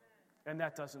 and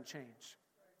that doesn't change.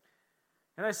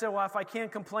 And I said, well, if I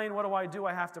can't complain, what do?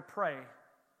 I have to pray.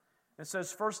 It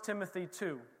says 1 Timothy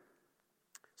 2. It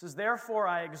says, therefore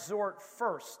I exhort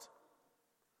first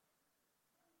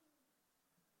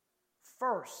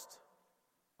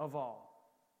of all,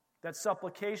 that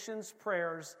supplications,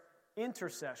 prayers,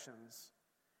 intercessions,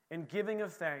 and giving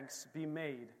of thanks be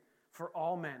made for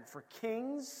all men, for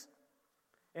kings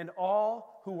and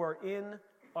all who are in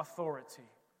authority.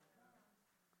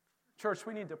 Church,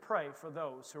 we need to pray for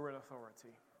those who are in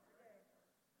authority.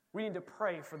 We need to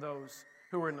pray for those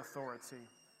who are in authority.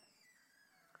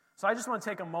 So I just want to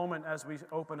take a moment as we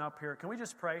open up here. Can we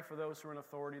just pray for those who are in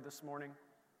authority this morning?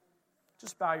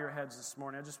 Just bow your heads this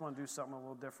morning. I just want to do something a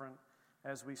little different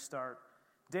as we start.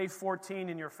 Day 14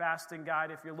 in your fasting guide,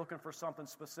 if you're looking for something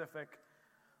specific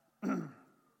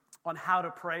on how to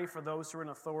pray for those who are in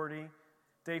authority,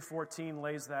 day 14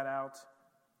 lays that out.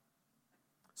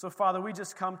 So, Father, we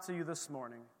just come to you this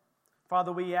morning.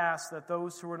 Father, we ask that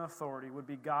those who are in authority would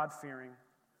be God-fearing,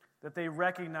 that they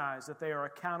recognize that they are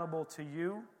accountable to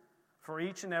you for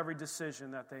each and every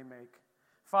decision that they make.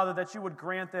 Father, that you would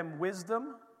grant them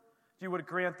wisdom, you would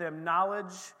grant them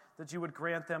knowledge, that you would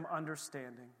grant them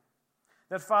understanding.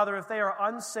 That, Father, if they are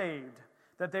unsaved,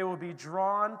 that they will be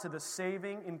drawn to the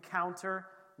saving encounter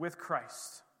with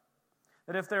Christ.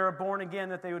 That if they are born again,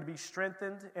 that they would be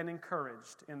strengthened and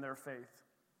encouraged in their faith.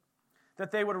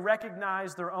 That they would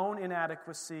recognize their own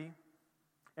inadequacy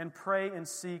and pray and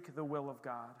seek the will of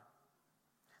God,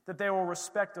 that they will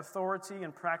respect authority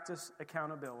and practice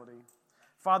accountability.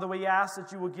 Father, we ask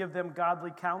that you will give them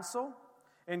godly counsel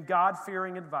and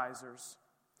God-fearing advisors.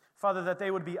 Father, that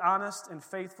they would be honest and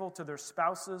faithful to their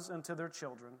spouses and to their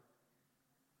children.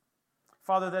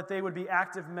 Father, that they would be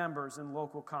active members in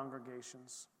local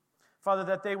congregations. Father,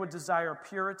 that they would desire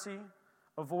purity,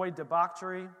 avoid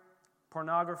debauchery,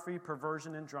 pornography,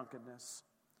 perversion, and drunkenness.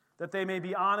 That they may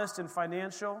be honest in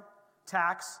financial,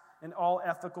 tax, and all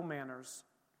ethical manners.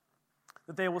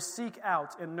 That they will seek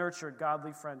out and nurture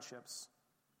godly friendships.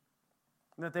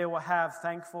 And that they will have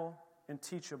thankful and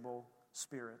teachable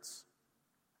spirits.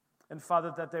 And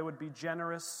Father, that they would be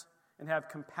generous and have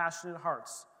compassionate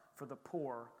hearts for the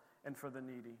poor and for the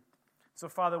needy. So,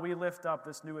 Father, we lift up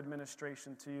this new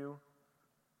administration to you.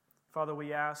 Father,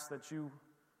 we ask that you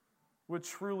would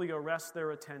truly arrest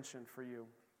their attention for you,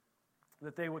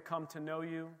 that they would come to know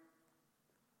you,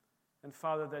 and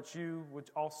Father, that you would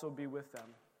also be with them.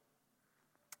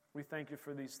 We thank you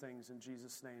for these things in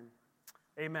Jesus' name.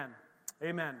 Amen.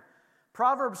 Amen.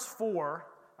 Proverbs 4,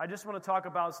 I just want to talk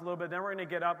about this a little bit, then we're going to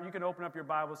get up. You can open up your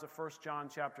Bibles to 1 John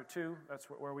chapter 2. That's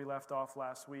where we left off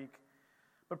last week.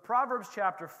 But Proverbs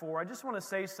chapter 4, I just want to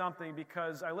say something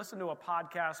because I listened to a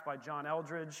podcast by John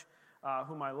Eldridge,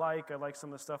 whom I like. I like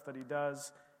some of the stuff that he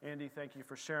does. Andy, thank you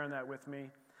for sharing that with me.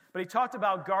 But he talked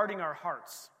about guarding our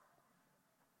hearts.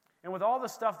 And with all the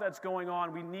stuff that's going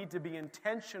on, we need to be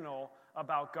intentional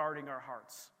about guarding our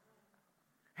hearts.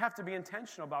 We have to be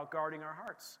intentional about guarding our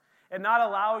hearts and not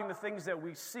allowing the things that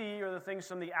we see or the things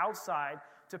from the outside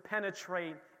to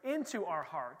penetrate into our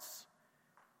hearts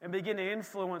and begin to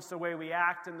influence the way we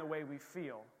act and the way we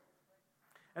feel.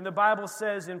 And the Bible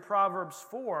says in Proverbs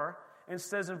 4, and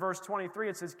says in verse 23,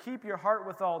 it says, "Keep your heart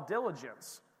with all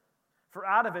diligence, for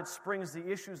out of it springs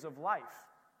the issues of life."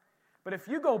 But if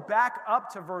you go back up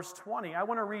to verse 20, I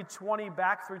want to read 20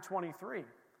 back through 23.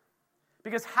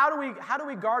 Because how do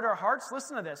we guard our hearts?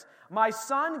 Listen to this. "My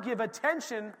son, give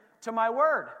attention to my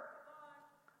word."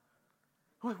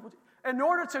 In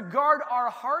order to guard our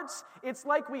hearts, it's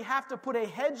like we have to put a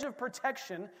hedge of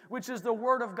protection, which is the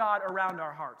word of God, around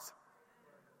our hearts.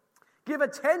 "Give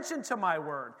attention to my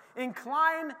word.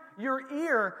 Incline your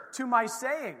ear to my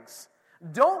sayings.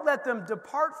 Don't let them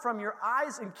depart from your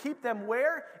eyes, and keep them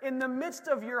where? In the midst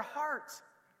of your heart."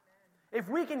 If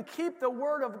we can keep the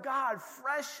word of God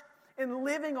fresh and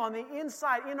living on the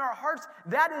inside in our hearts,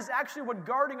 that is actually what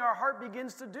guarding our heart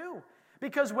begins to do.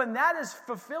 Because when that is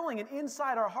fulfilling and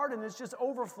inside our heart and it's just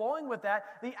overflowing with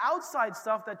that, the outside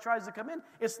stuff that tries to come in,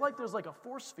 it's like there's like a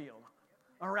force field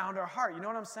around our heart. You know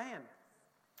what I'm saying?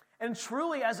 And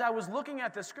truly, as I was looking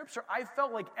at the scripture, I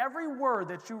felt like every word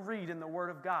that you read in the Word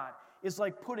of God is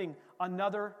like putting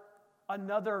another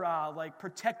like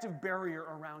protective barrier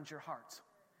around your heart.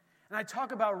 And I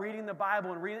talk about reading the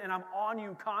Bible and I'm on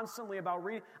you constantly about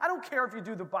reading. I don't care if you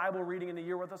do the Bible reading in a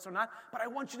year with us or not, but I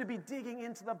want you to be digging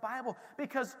into the Bible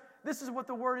because this is what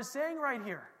the Word is saying right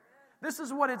here. This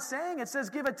is what it's saying. It says,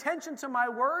 "Give attention to my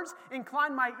words,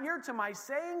 incline my ear to my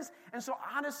sayings." And so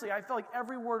honestly, I feel like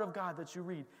every word of God that you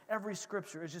read, every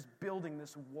scripture is just building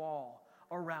this wall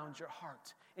around your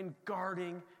heart and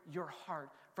guarding your heart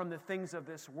from the things of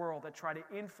this world that try to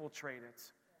infiltrate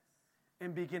it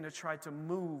and begin to try to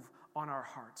move on our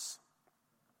hearts.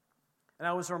 And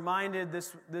I was reminded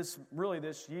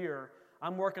this year,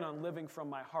 I'm working on living from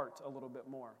my heart a little bit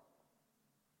more.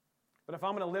 But if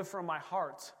I'm going to live from my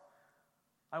heart,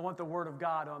 I want the Word of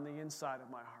God on the inside of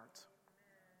my heart.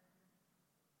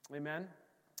 Amen?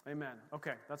 Amen.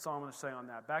 Okay, that's all I'm going to say on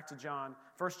that. Back to John,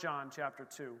 1 John chapter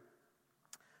 2.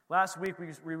 Last week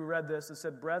we read this. It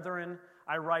said, "Brethren,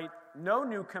 I write no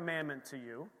new commandment to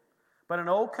you, but an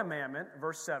old commandment,"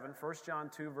 verse 7, 1 John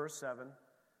 2, verse 7,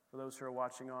 for those who are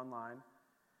watching online.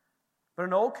 "But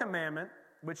an old commandment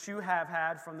which you have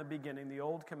had from the beginning." The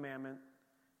old commandment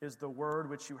is the word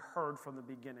which you heard from the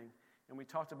beginning. And we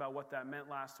talked about what that meant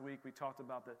last week. We talked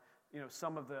about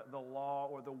some of the law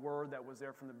or the word that was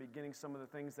there from the beginning, some of the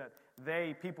things that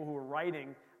people who were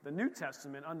writing the New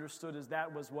Testament understood as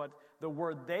that was what the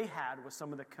word they had was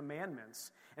some of the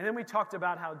commandments. And then we talked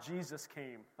about how Jesus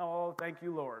came. Oh, thank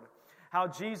you, Lord. How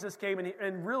Jesus came,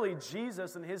 and really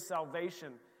Jesus and his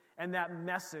salvation and that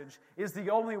message is the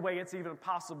only way it's even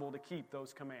possible to keep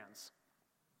those commands.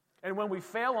 And when we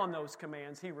fail on those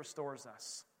commands, he restores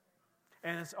us.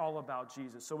 And it's all about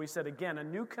Jesus. So we said again, a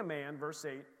new command, verse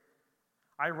 8,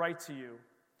 "I write to you,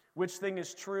 which thing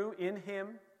is true in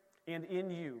him and in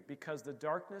you, because the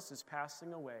darkness is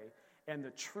passing away and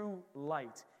the true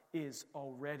light is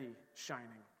already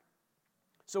shining."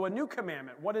 So a new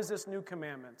commandment. What is this new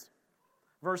commandment?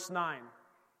 Verse 9.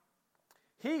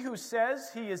 He who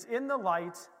says he is in the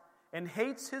light and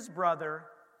hates his brother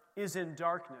is in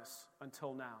darkness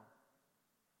until now.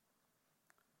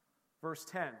 Verse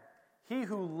 10, he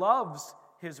who loves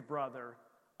his brother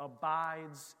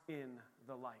abides in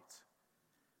the light.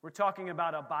 We're talking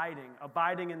about abiding.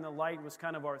 Abiding in the light was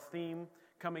kind of our theme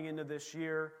coming into this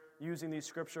year, using these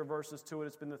scripture verses to it.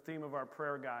 It's been the theme of our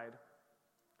prayer guide.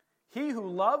 He who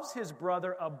loves his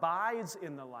brother abides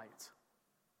in the light,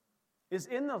 is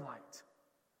in the light.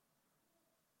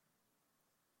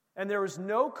 And there is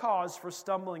no cause for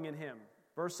stumbling in him.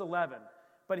 Verse 11,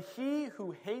 but he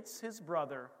who hates his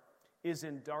brother is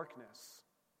in darkness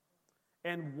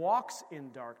and walks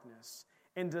in darkness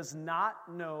and does not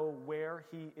know where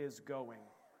he is going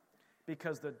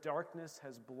because the darkness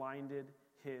has blinded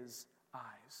his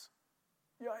eyes.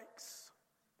 Yikes.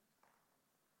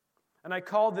 And I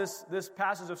call this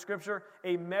passage of Scripture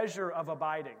a measure of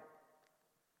abiding.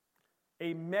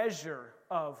 A measure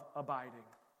of abiding.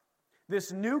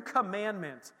 This new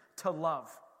commandment to love.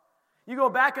 You go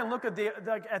back and look at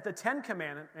the 10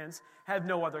 Commandments. Have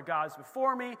no other gods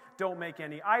before me. Don't make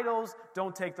any idols.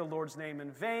 Don't take the Lord's name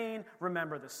in vain.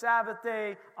 Remember the Sabbath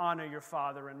day. Honor your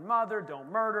father and mother.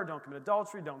 Don't murder. Don't commit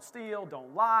adultery. Don't steal.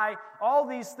 Don't lie. All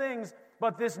these things.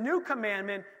 But this new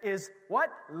commandment is what?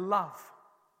 Love.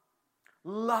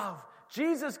 Love.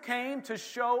 Jesus came to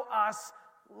show us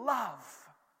love.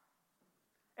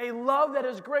 A love that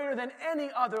is greater than any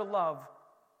other love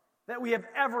that we have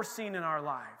ever seen in our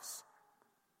lives.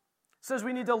 It says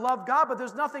we need to love God, but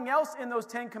there's nothing else in those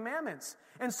 10 commandments.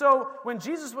 And so when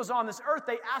Jesus was on this earth,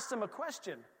 they asked him a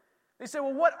question. They said,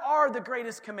 well, what are the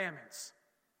greatest commandments?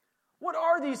 What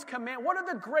are these commandments? What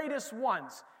are the greatest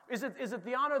ones? Is it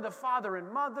the honor of the father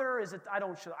and mother? Is it,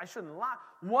 I shouldn't lie.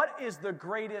 What is the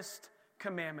greatest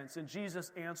commandments? And Jesus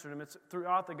answered him. It's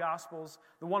throughout the Gospels.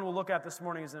 The one we'll look at this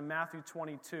morning is in Matthew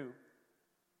 22,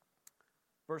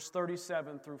 verse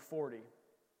 37 through 40.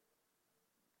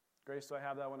 Grace, do I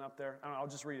have that one up there? I don't know, I'll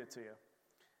just read it to you.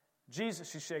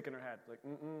 Jesus, she's shaking her head, like,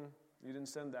 you didn't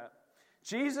send that.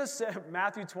 Jesus said,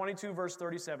 Matthew 22, verse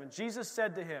 37, Jesus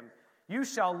said to him,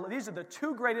 these are the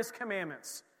two greatest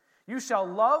commandments. You shall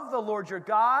love the Lord your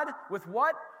God with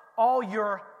what? All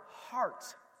your heart.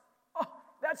 Oh,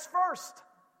 that's first.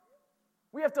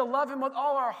 We have to love him with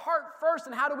all our heart first.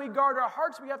 And how do we guard our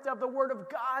hearts? We have to have the word of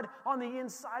God on the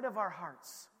inside of our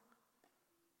hearts.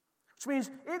 Which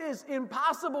means it is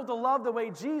impossible to love the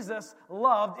way Jesus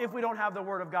loved if we don't have the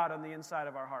word of God on the inside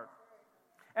of our heart.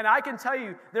 And I can tell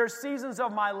you, there's seasons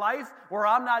of my life where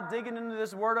I'm not digging into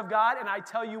this word of God, and I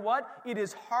tell you what, it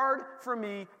is hard for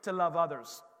me to love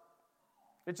others.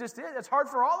 It just is. It's hard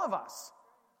for all of us.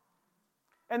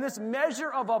 And this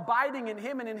measure of abiding in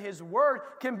him and in his word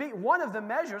can be one of the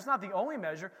measures, not the only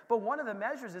measure, but one of the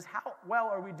measures is how well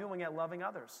are we doing at loving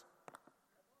others.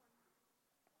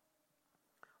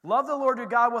 Love the Lord your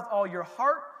God with all your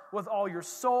heart, with all your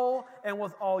soul, and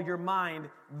with all your mind.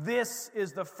 This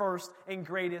is the first and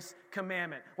greatest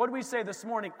commandment. What did we say this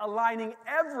morning? Aligning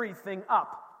everything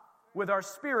up with our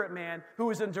spirit man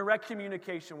who is in direct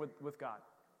communication with God.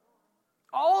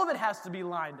 All of it has to be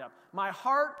lined up. My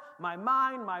heart, my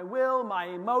mind, my will, my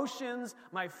emotions,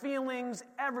 my feelings,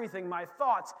 everything, my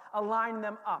thoughts, align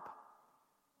them up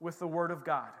with the Word of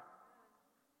God.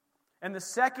 And the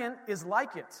second is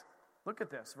like it. Look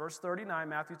at this, verse 39,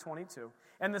 Matthew 22.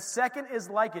 And the second is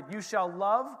like it. You shall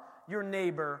love your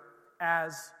neighbor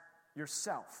as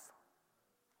yourself.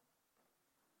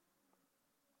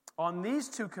 On these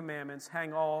two commandments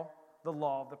hang all the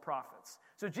law of the prophets.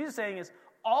 So Jesus is saying is,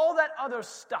 all that other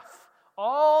stuff,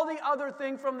 all the other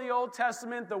thing from the Old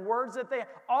Testament, the words that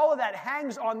all of that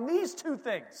hangs on these two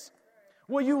things.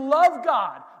 Will you love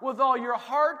God with all your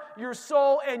heart, your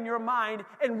soul, and your mind,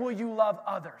 and will you love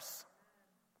others?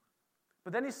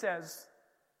 But then he says,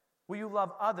 will you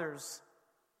love others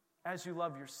as you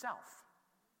love yourself?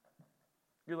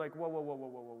 You're like,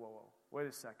 whoa. Wait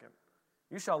a second.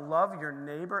 You shall love your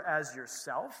neighbor as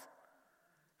yourself?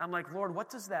 I'm like, Lord,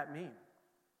 what does that mean?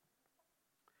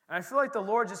 And I feel like the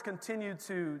Lord just continued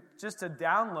to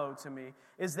download to me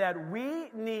is that we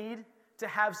need to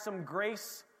have some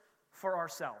grace for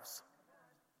ourselves.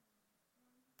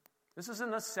 This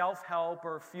isn't a self-help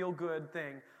or feel-good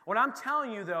thing. What I'm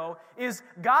telling you, though, is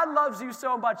God loves you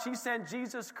so much, he sent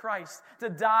Jesus Christ to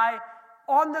die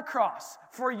on the cross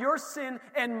for your sin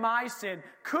and my sin.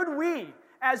 Could we,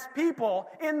 as people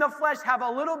in the flesh, have a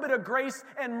little bit of grace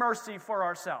and mercy for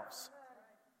ourselves?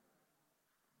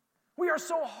 We are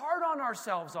so hard on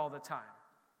ourselves all the time.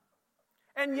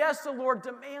 And yes, the Lord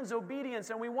demands obedience,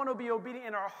 and we want to be obedient,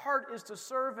 and our heart is to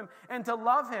serve Him and to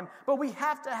love Him. But we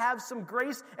have to have some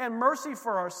grace and mercy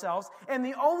for ourselves, and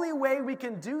the only way we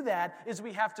can do that is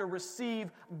we have to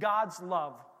receive God's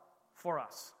love for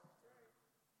us.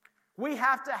 We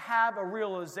have to have a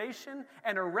realization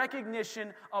and a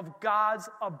recognition of God's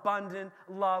abundant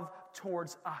love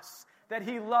towards us. That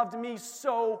He loved me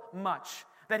so much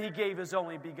that He gave His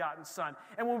only begotten Son.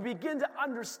 And when we begin to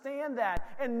understand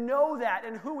that and know that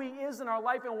and who He is in our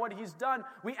life and what He's done,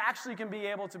 we actually can be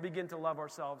able to begin to love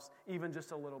ourselves even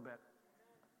just a little bit.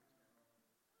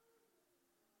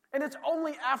 And it's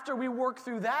only after we work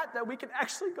through that we can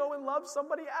actually go and love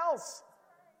somebody else.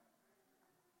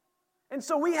 And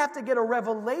so we have to get a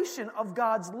revelation of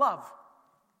God's love.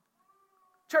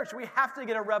 Church, we have to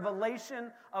get a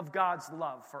revelation of God's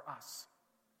love for us.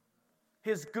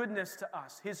 His goodness to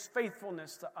us, His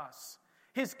faithfulness to us,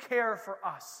 His care for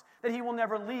us, that He will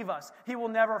never leave us, He will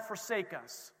never forsake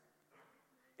us.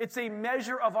 It's a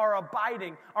measure of our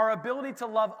abiding. Our ability to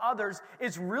love others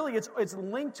is really, it's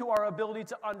linked to our ability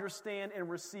to understand and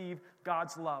receive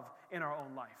God's love in our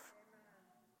own life.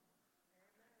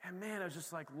 And man, I was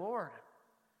just like, Lord,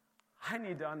 I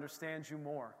need to understand You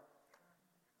more.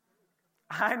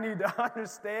 I need to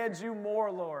understand You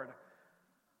more, Lord.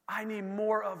 I need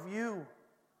more of You.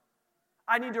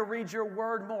 I need to read Your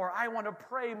word more. I want to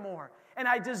pray more. And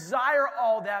I desire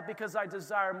all that because I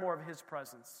desire more of His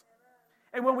presence.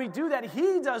 And when we do that,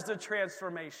 He does the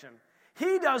transformation.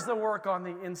 He does the work on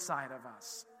the inside of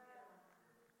us.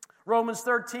 Romans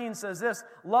 13 says this,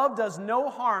 love does no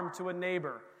harm to a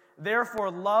neighbor. Therefore,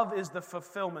 love is the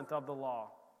fulfillment of the law.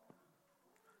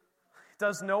 It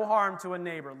does no harm to a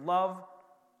neighbor. Love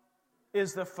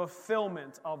is the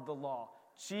fulfillment of the law.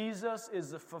 Jesus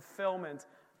is the fulfillment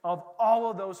of all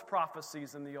of those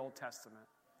prophecies in the Old Testament.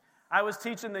 I was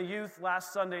teaching the youth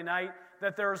last Sunday night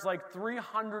that there's like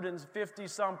 350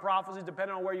 some prophecies,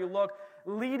 depending on where you look,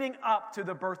 leading up to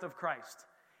the birth of Christ.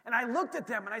 And I looked at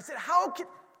them and I said,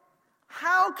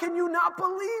 how can you not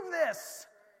believe this?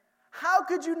 How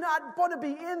could you not want to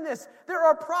be in this? There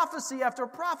are prophecy after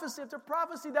prophecy after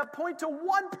prophecy that point to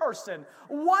one person,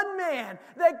 one man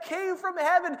that came from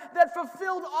heaven that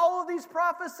fulfilled all of these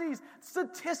prophecies.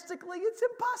 Statistically, it's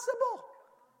impossible.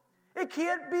 It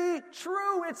can't be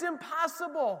true. It's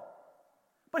impossible.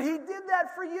 But He did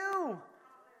that for you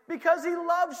because He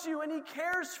loves you and He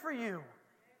cares for you.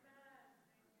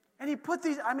 And He put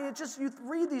these, you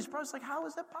read these prophecies, like, how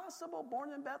is that possible?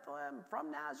 Born in Bethlehem,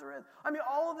 from Nazareth.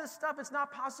 All of this stuff, it's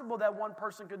not possible that one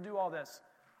person could do all this,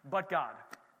 but God.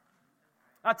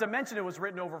 Not to mention it was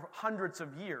written over hundreds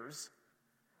of years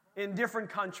in different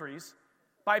countries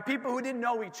by people who didn't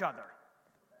know each other.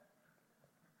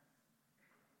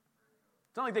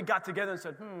 It's not like they got together and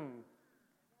said,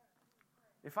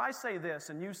 if I say this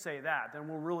and you say that, then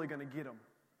we're really going to get them.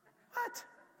 What?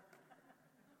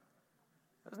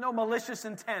 There's no malicious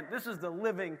intent. This is the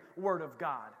living Word of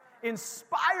God.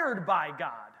 Inspired by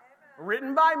God.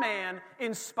 Written by man,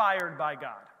 inspired by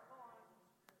God.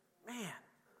 Man.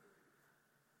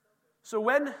 So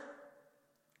when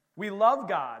we love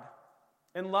God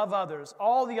and love others,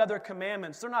 all the other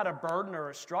commandments, they're not a burden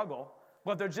or a struggle,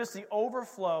 but they're just the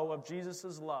overflow of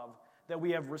Jesus' love that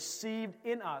we have received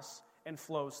in us and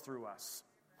flows through us.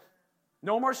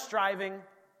 No more striving.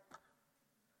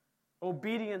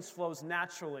 Obedience flows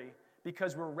naturally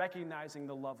because we're recognizing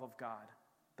the love of God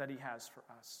that He has for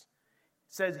us.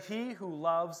 It says, He who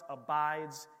loves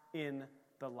abides in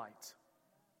the light.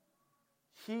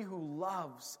 He who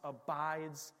loves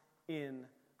abides in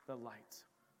the light.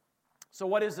 So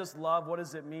what is this love? What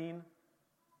does it mean?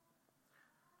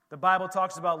 The Bible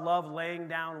talks about love laying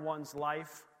down one's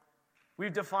life.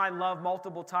 We've defined love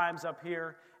multiple times up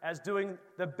here as doing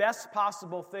the best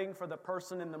possible thing for the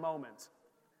person in the moment.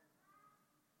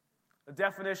 The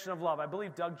definition of love. I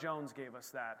believe Doug Jones gave us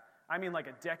that. Like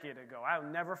a decade ago. I'll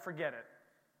never forget it.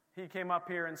 He came up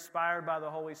here inspired by the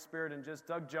Holy Spirit, and just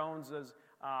Doug Jones is,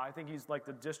 I think he's like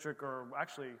the district, or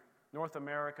actually North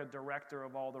America director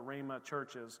of all the Rhema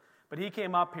churches. But he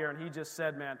came up here and he just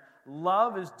said, man,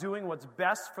 love is doing what's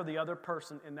best for the other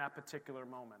person in that particular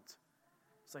moment.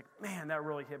 It's like, man, that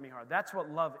really hit me hard. That's what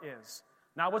love is.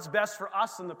 Not what's best for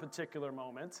us in the particular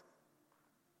moment,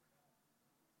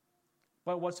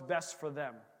 but what's best for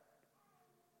them.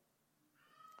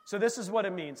 So this is what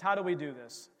it means. How do we do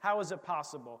this? How is it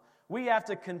possible? We have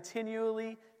to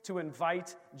continually to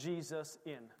invite Jesus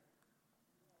in.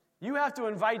 You have to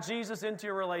invite Jesus into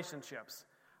your relationships.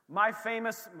 My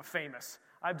famous,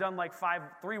 I've done like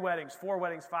 4 weddings,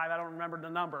 5, I don't remember the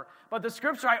number. But the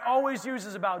scripture I always use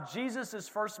is about Jesus'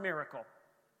 first miracle.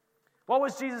 What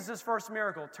was Jesus' first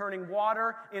miracle? Turning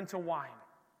water into wine.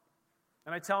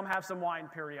 And I tell him, have some wine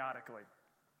periodically.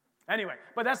 Anyway,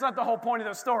 but that's not the whole point of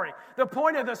the story. The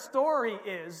point of the story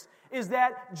is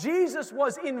that Jesus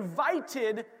was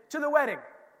invited to the wedding.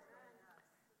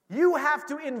 You have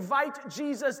to invite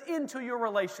Jesus into your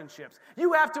relationships.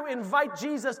 You have to invite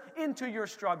Jesus into your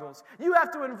struggles. You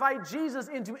have to invite Jesus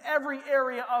into every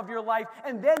area of your life,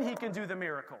 and then he can do the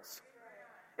miracles.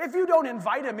 If you don't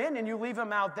invite him in and you leave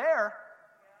him out there,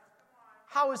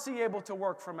 how is he able to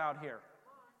work from out here?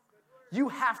 You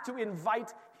have to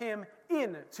invite him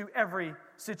into every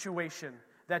situation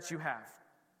that you have.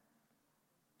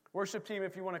 Worship team,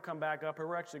 if you want to come back up here,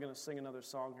 we're actually going to sing another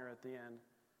song here at the end.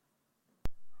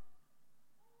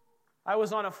 I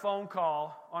was on a phone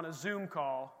call, on a Zoom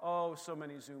call. Oh, so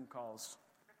many Zoom calls.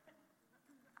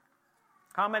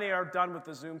 How many are done with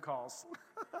the Zoom calls?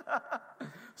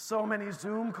 So many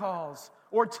Zoom calls.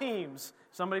 Or Teams.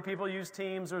 So many people use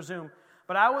Teams or Zoom.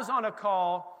 But I was on a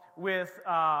call with,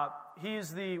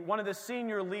 he's one of the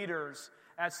senior leaders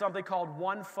at something called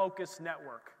One Focus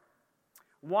Network.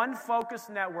 One Focus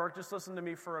Network, just listen to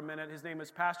me for a minute. His name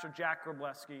is Pastor Jack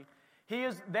Grableski.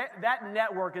 That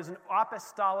network is an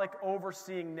apostolic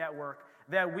overseeing network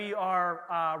that we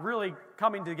are really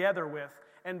coming together with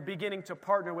and beginning to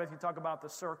partner with. You talk about the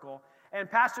circle. And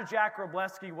Pastor Jack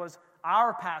Grableski was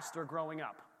our pastor growing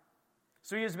up.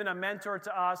 So he has been a mentor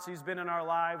to us. He's been in our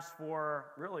lives for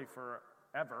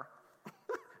forever.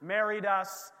 Married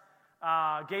us,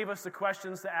 gave us the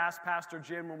questions to ask Pastor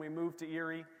Jim when we moved to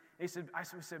Erie. We said,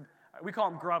 we call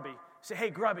him Grubby. He said,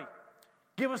 hey, Grubby,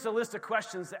 give us a list of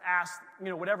questions to ask,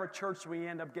 whatever church we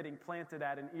end up getting planted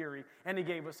at in Erie. And he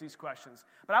gave us these questions.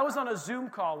 But I was on a Zoom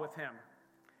call with him.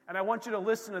 And I want you to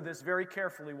listen to this very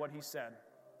carefully, what he said.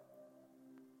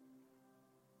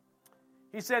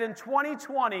 He said, in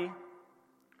 2020,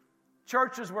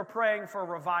 churches were praying for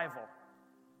revival.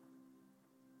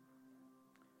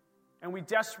 And we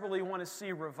desperately want to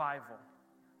see revival.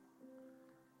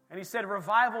 And he said,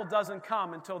 revival doesn't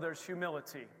come until there's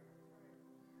humility.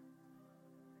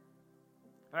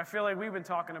 And I feel like we've been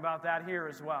talking about that here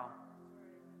as well.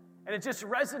 And it just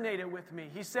resonated with me.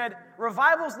 He said,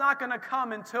 revival's not going to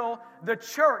come until the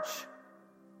church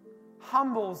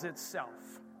humbles itself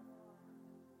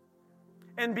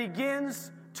and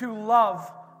begins to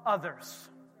love others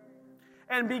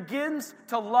and begins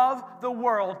to love the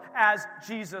world as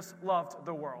Jesus loved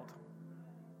the world.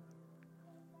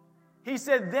 He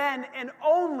said, then and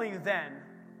only then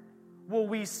will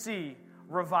we see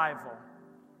revival.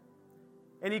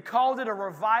 And he called it a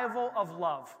revival of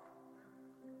love.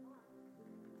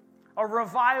 A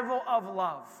revival of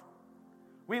love.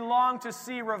 We long to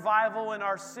see revival in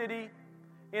our city,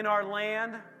 in our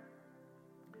land.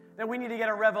 Then we need to get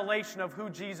a revelation of who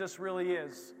Jesus really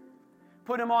is.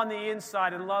 Put him on the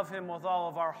inside and love him with all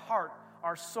of our heart,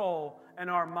 our soul, and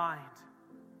our mind.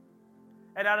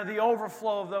 And out of the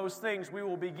overflow of those things, we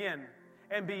will begin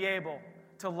and be able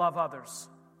to love others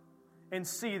and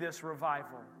see this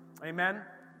revival. Amen?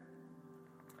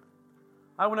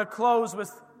 I want to close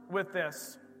with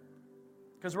this,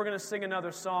 because we're going to sing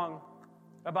another song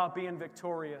about being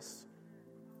victorious.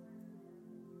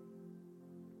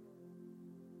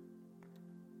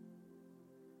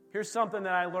 Here's something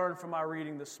that I learned from our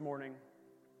reading this morning.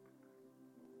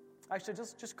 Actually,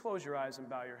 just close your eyes and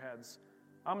bow your heads.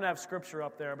 I'm going to have scripture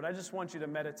up there, but I just want you to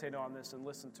meditate on this and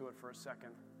listen to it for a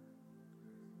second.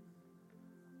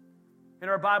 In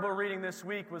our Bible reading this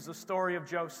week was the story of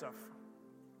Joseph.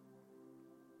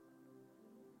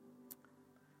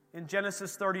 In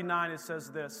Genesis 39, it says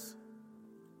this,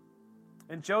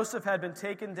 and Joseph had been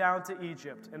taken down to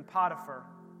Egypt, and Potiphar,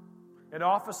 an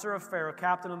officer of Pharaoh,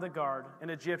 captain of the guard, an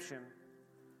Egyptian,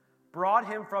 brought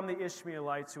him from the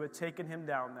Ishmaelites who had taken him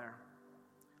down there.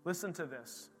 Listen to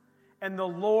this. And the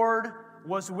Lord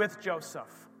was with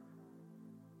Joseph.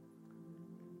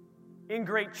 In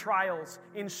great trials,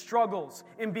 in struggles,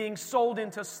 in being sold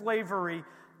into slavery,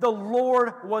 the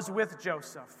Lord was with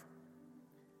Joseph.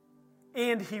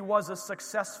 And he was a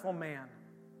successful man.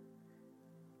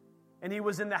 And he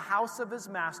was in the house of his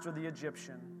master, the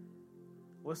Egyptian.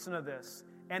 Listen to this.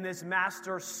 And his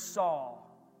master saw.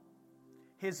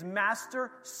 His master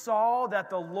saw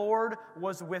that the Lord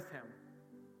was with him.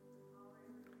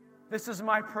 This is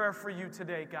my prayer for you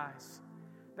today, guys.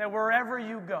 That wherever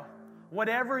you go,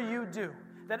 whatever you do,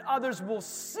 that others will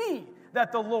see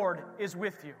that the Lord is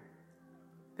with you.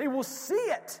 They will see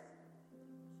it.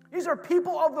 These are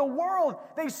people of the world.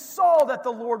 They saw that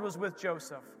the Lord was with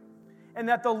Joseph and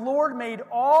that the Lord made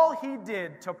all he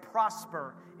did to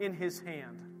prosper in his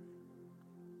hand.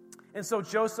 And so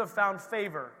Joseph found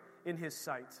favor in his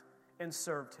sight and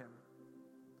served him.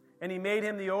 and he made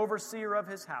him the overseer of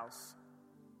his house.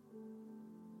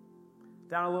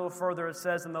 Down a little further it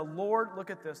says, and the Lord, look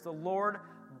at this, the Lord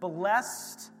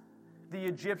blessed the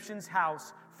Egyptian's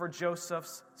house for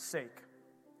Joseph's sake.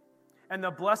 And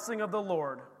the blessing of the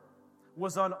Lord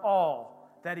was on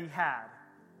all that he had.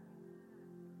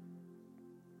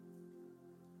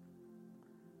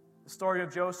 The story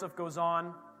of Joseph goes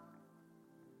on.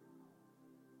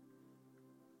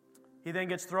 He then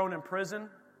gets thrown in prison.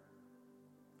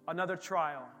 Another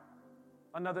trial,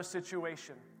 another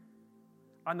situation,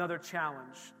 another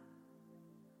challenge.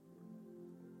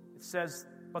 It says,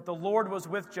 but the Lord was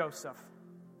with Joseph.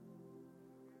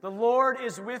 The Lord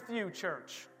is with you,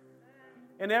 church,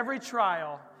 in every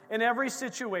trial, in every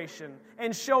situation,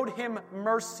 and showed him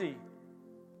mercy.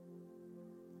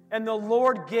 And the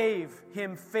Lord gave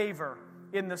him favor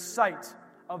in the sight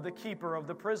of the keeper of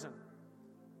the prison.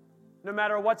 No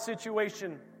matter what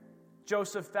situation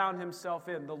Joseph found himself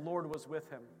in, the Lord was with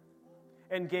him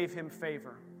and gave him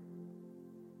favor.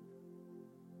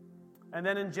 And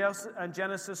then in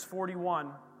Genesis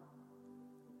 41,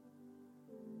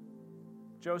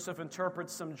 Joseph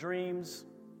interprets some dreams.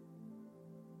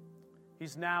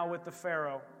 He's now with the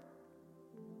Pharaoh.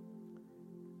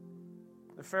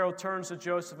 The Pharaoh turns to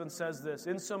Joseph and says this,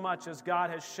 insomuch as God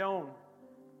has shown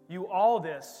you all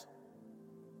this,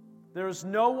 there is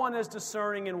no one as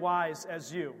discerning and wise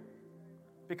as you,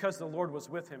 because the Lord was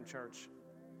with him, church.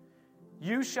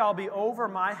 You shall be over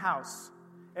my house,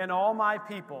 and all my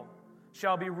people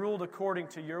shall be ruled according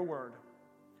to your word.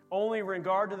 Only in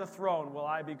regard to the throne will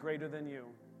I be greater than you.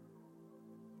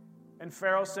 And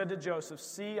Pharaoh said to Joseph,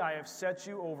 see, I have set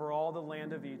you over all the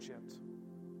land of Egypt.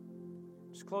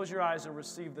 Just close your eyes and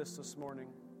receive this morning.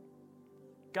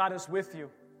 God is with you.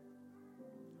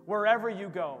 Wherever you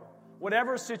go,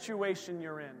 whatever situation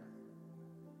you're in,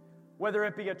 whether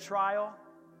it be a trial,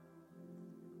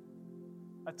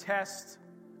 a test,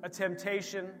 a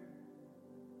temptation.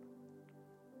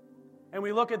 And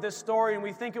we look at this story and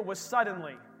we think it was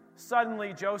suddenly.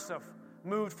 Suddenly Joseph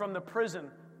moved from the prison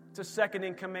to second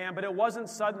in command, but it wasn't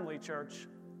suddenly, church.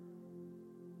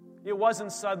 It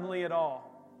wasn't suddenly at all.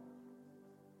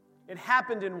 It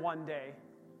happened in one day,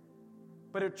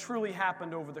 but it truly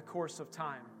happened over the course of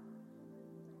time.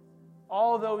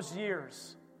 All those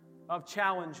years of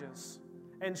challenges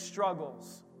and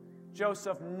struggles,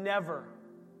 Joseph never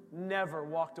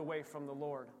walked away from the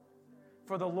Lord,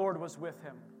 for the Lord was with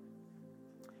him.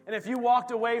 And if you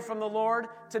walked away from the Lord,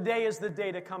 today is the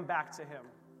day to come back to him.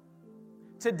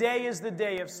 Today is the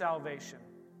day of salvation.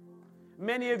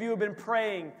 Many of you have been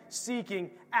praying, seeking,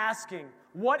 asking,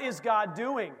 what is God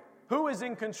doing? Who is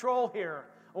in control here?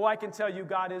 Oh, I can tell you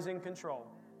God is in control.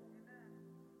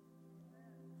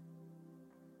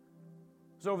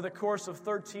 It was over the course of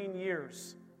 13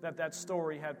 years that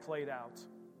story had played out.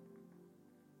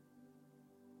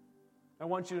 I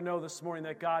want you to know this morning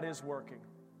that God is working.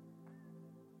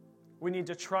 We need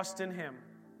to trust in him.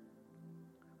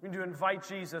 We need to invite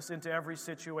Jesus into every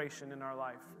situation in our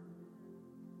life.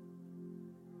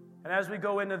 And as we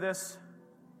go into this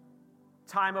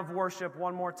time of worship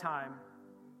one more time,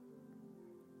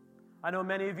 I know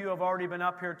many of you have already been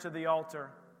up here to the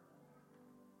altar.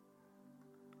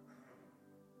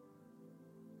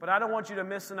 But I don't want you to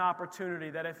miss an opportunity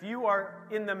that if you are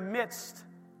in the midst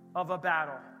of a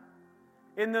battle,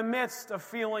 in the midst of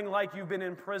feeling like you've been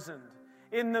imprisoned,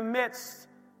 in the midst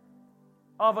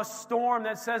of a storm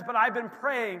that says, but I've been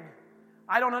praying,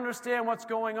 I don't understand what's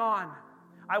going on,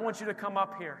 I want you to come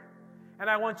up here, and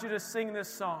I want you to sing this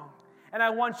song, and I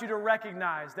want you to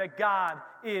recognize that God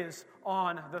is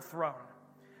on the throne,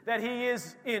 that he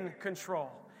is in control.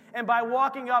 And by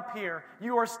walking up here,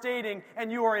 you are stating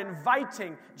and you are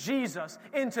inviting Jesus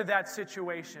into that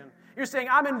situation. You're saying,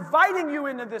 I'm inviting you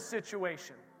into this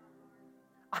situation.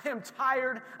 I am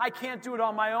tired. I can't do it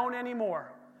on my own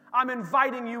anymore. I'm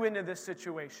inviting you into this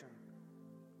situation.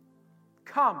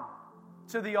 Come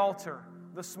to the altar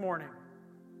this morning.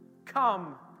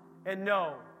 Come and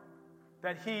know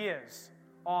that he is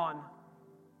on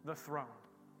the throne.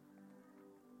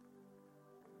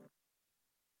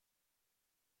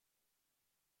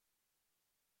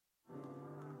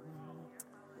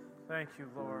 Thank you,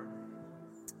 Lord.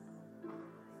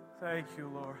 Thank you,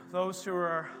 Lord. Those who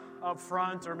are up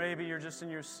front, or maybe you're just in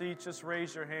your seat, just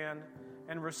raise your hand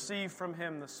and receive from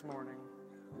him this morning.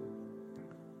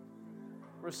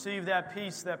 Receive that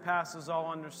peace that passes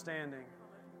all understanding.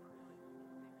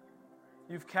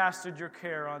 You've casted your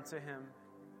care onto him,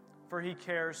 for he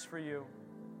cares for you.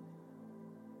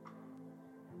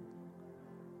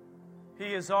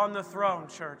 He is on the throne,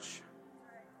 church.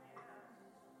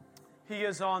 He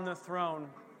is on the throne.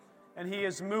 and He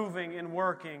is moving and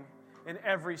working in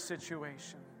every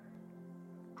situation.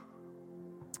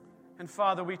 And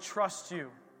Father, we trust You.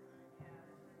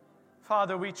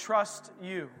 Father, we trust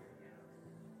You.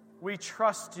 We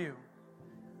trust You.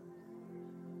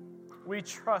 We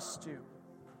trust You.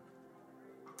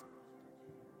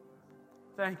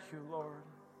 Thank You, Lord.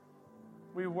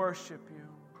 We worship You.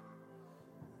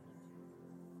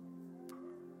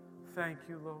 Thank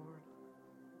You, Lord.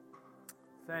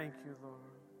 Thank You, Lord.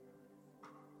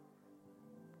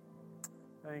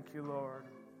 Thank You, Lord.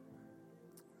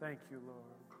 Thank You,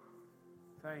 Lord.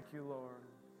 Thank You, Lord.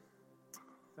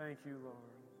 Thank You, Lord.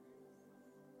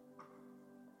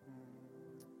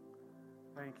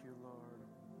 Thank You, Lord.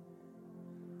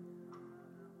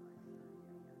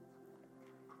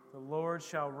 The Lord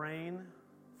shall reign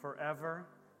forever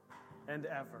and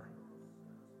ever.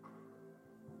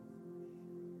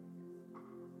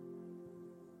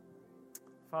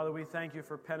 Father, we thank You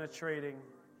for penetrating,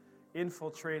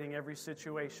 infiltrating every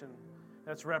situation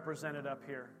that's represented up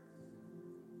here.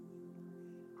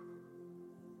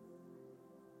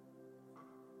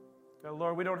 Now,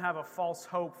 Lord, we don't have a false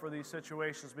hope for these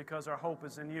situations because our hope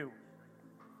is in You.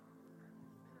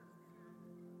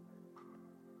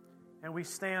 And we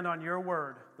stand on Your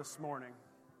word this morning.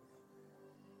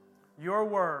 Your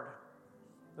word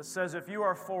that says, if You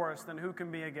are for us, then who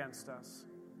can be against us?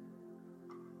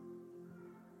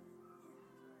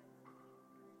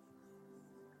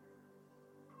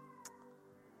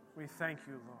 We thank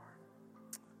You,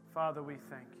 Lord. Father, we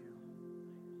thank You.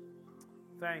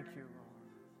 Thank You, Lord.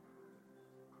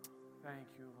 Thank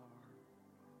You, Lord.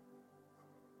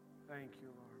 Thank You,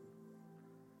 Lord.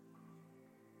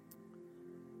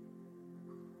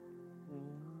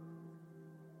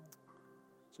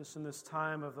 Just in this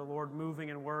time of the Lord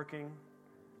moving and working,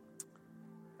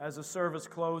 as the service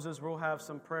closes, we'll have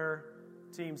some prayer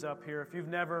teams up here. If you've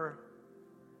never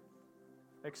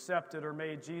accepted or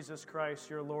made Jesus Christ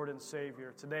your Lord and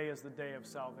Savior, today is the day of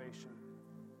salvation.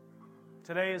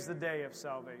 Today is the day of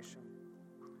salvation.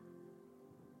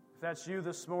 If that's you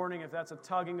this morning, if that's a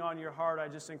tugging on your heart, I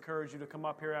just encourage you to come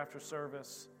up here after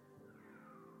service,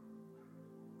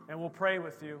 and we'll pray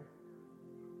with you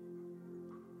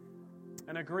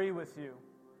and agree with you.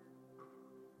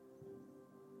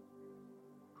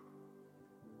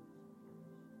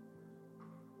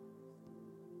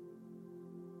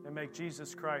 And make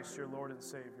Jesus Christ your Lord and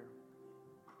Savior.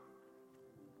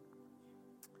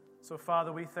 So,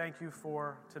 Father, we thank You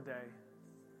for today.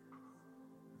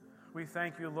 We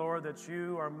thank You, Lord, that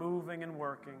You are moving and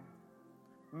working,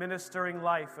 ministering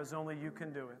life as only You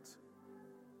can do it.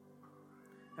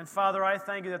 And, Father, I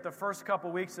thank You that the first couple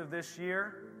weeks of this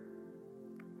year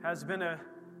has been a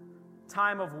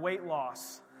time of weight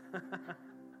loss.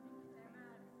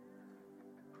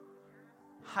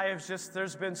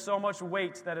 There's been so much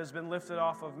weight that has been lifted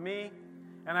off of me,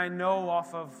 and I know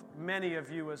off of many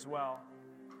of you as well.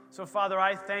 So, Father,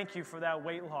 I thank You for that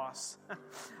weight loss.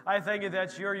 I thank You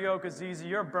that Your yoke is easy,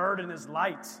 Your burden is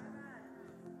light,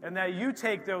 and that You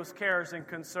take those cares and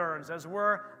concerns as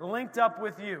we're linked up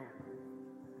with You.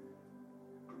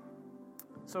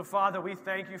 So, Father, we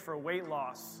thank You for weight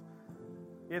loss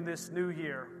in this new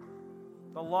year.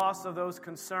 The loss of those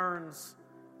concerns,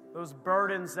 those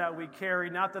burdens that we carry,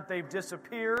 not that they've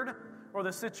disappeared or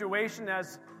the situation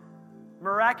has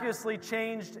miraculously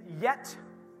changed yet,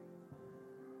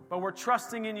 but we're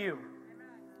trusting in You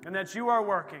and that You are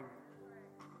working.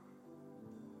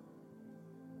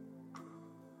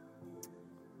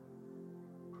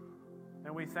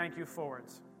 And we thank You for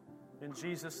it. In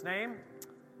Jesus' name,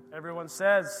 everyone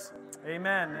says,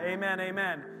 amen, amen,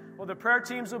 amen. Well, the prayer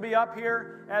teams will be up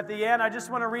here at the end. I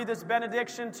just want to read this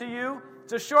benediction to you.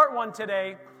 It's a short one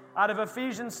today out of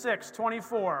Ephesians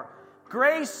 6:24.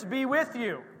 Grace be with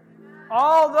you,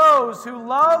 all those who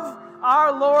love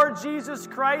our Lord Jesus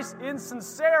Christ in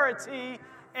sincerity.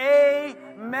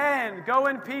 Amen. Go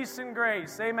in peace and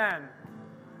grace. Amen.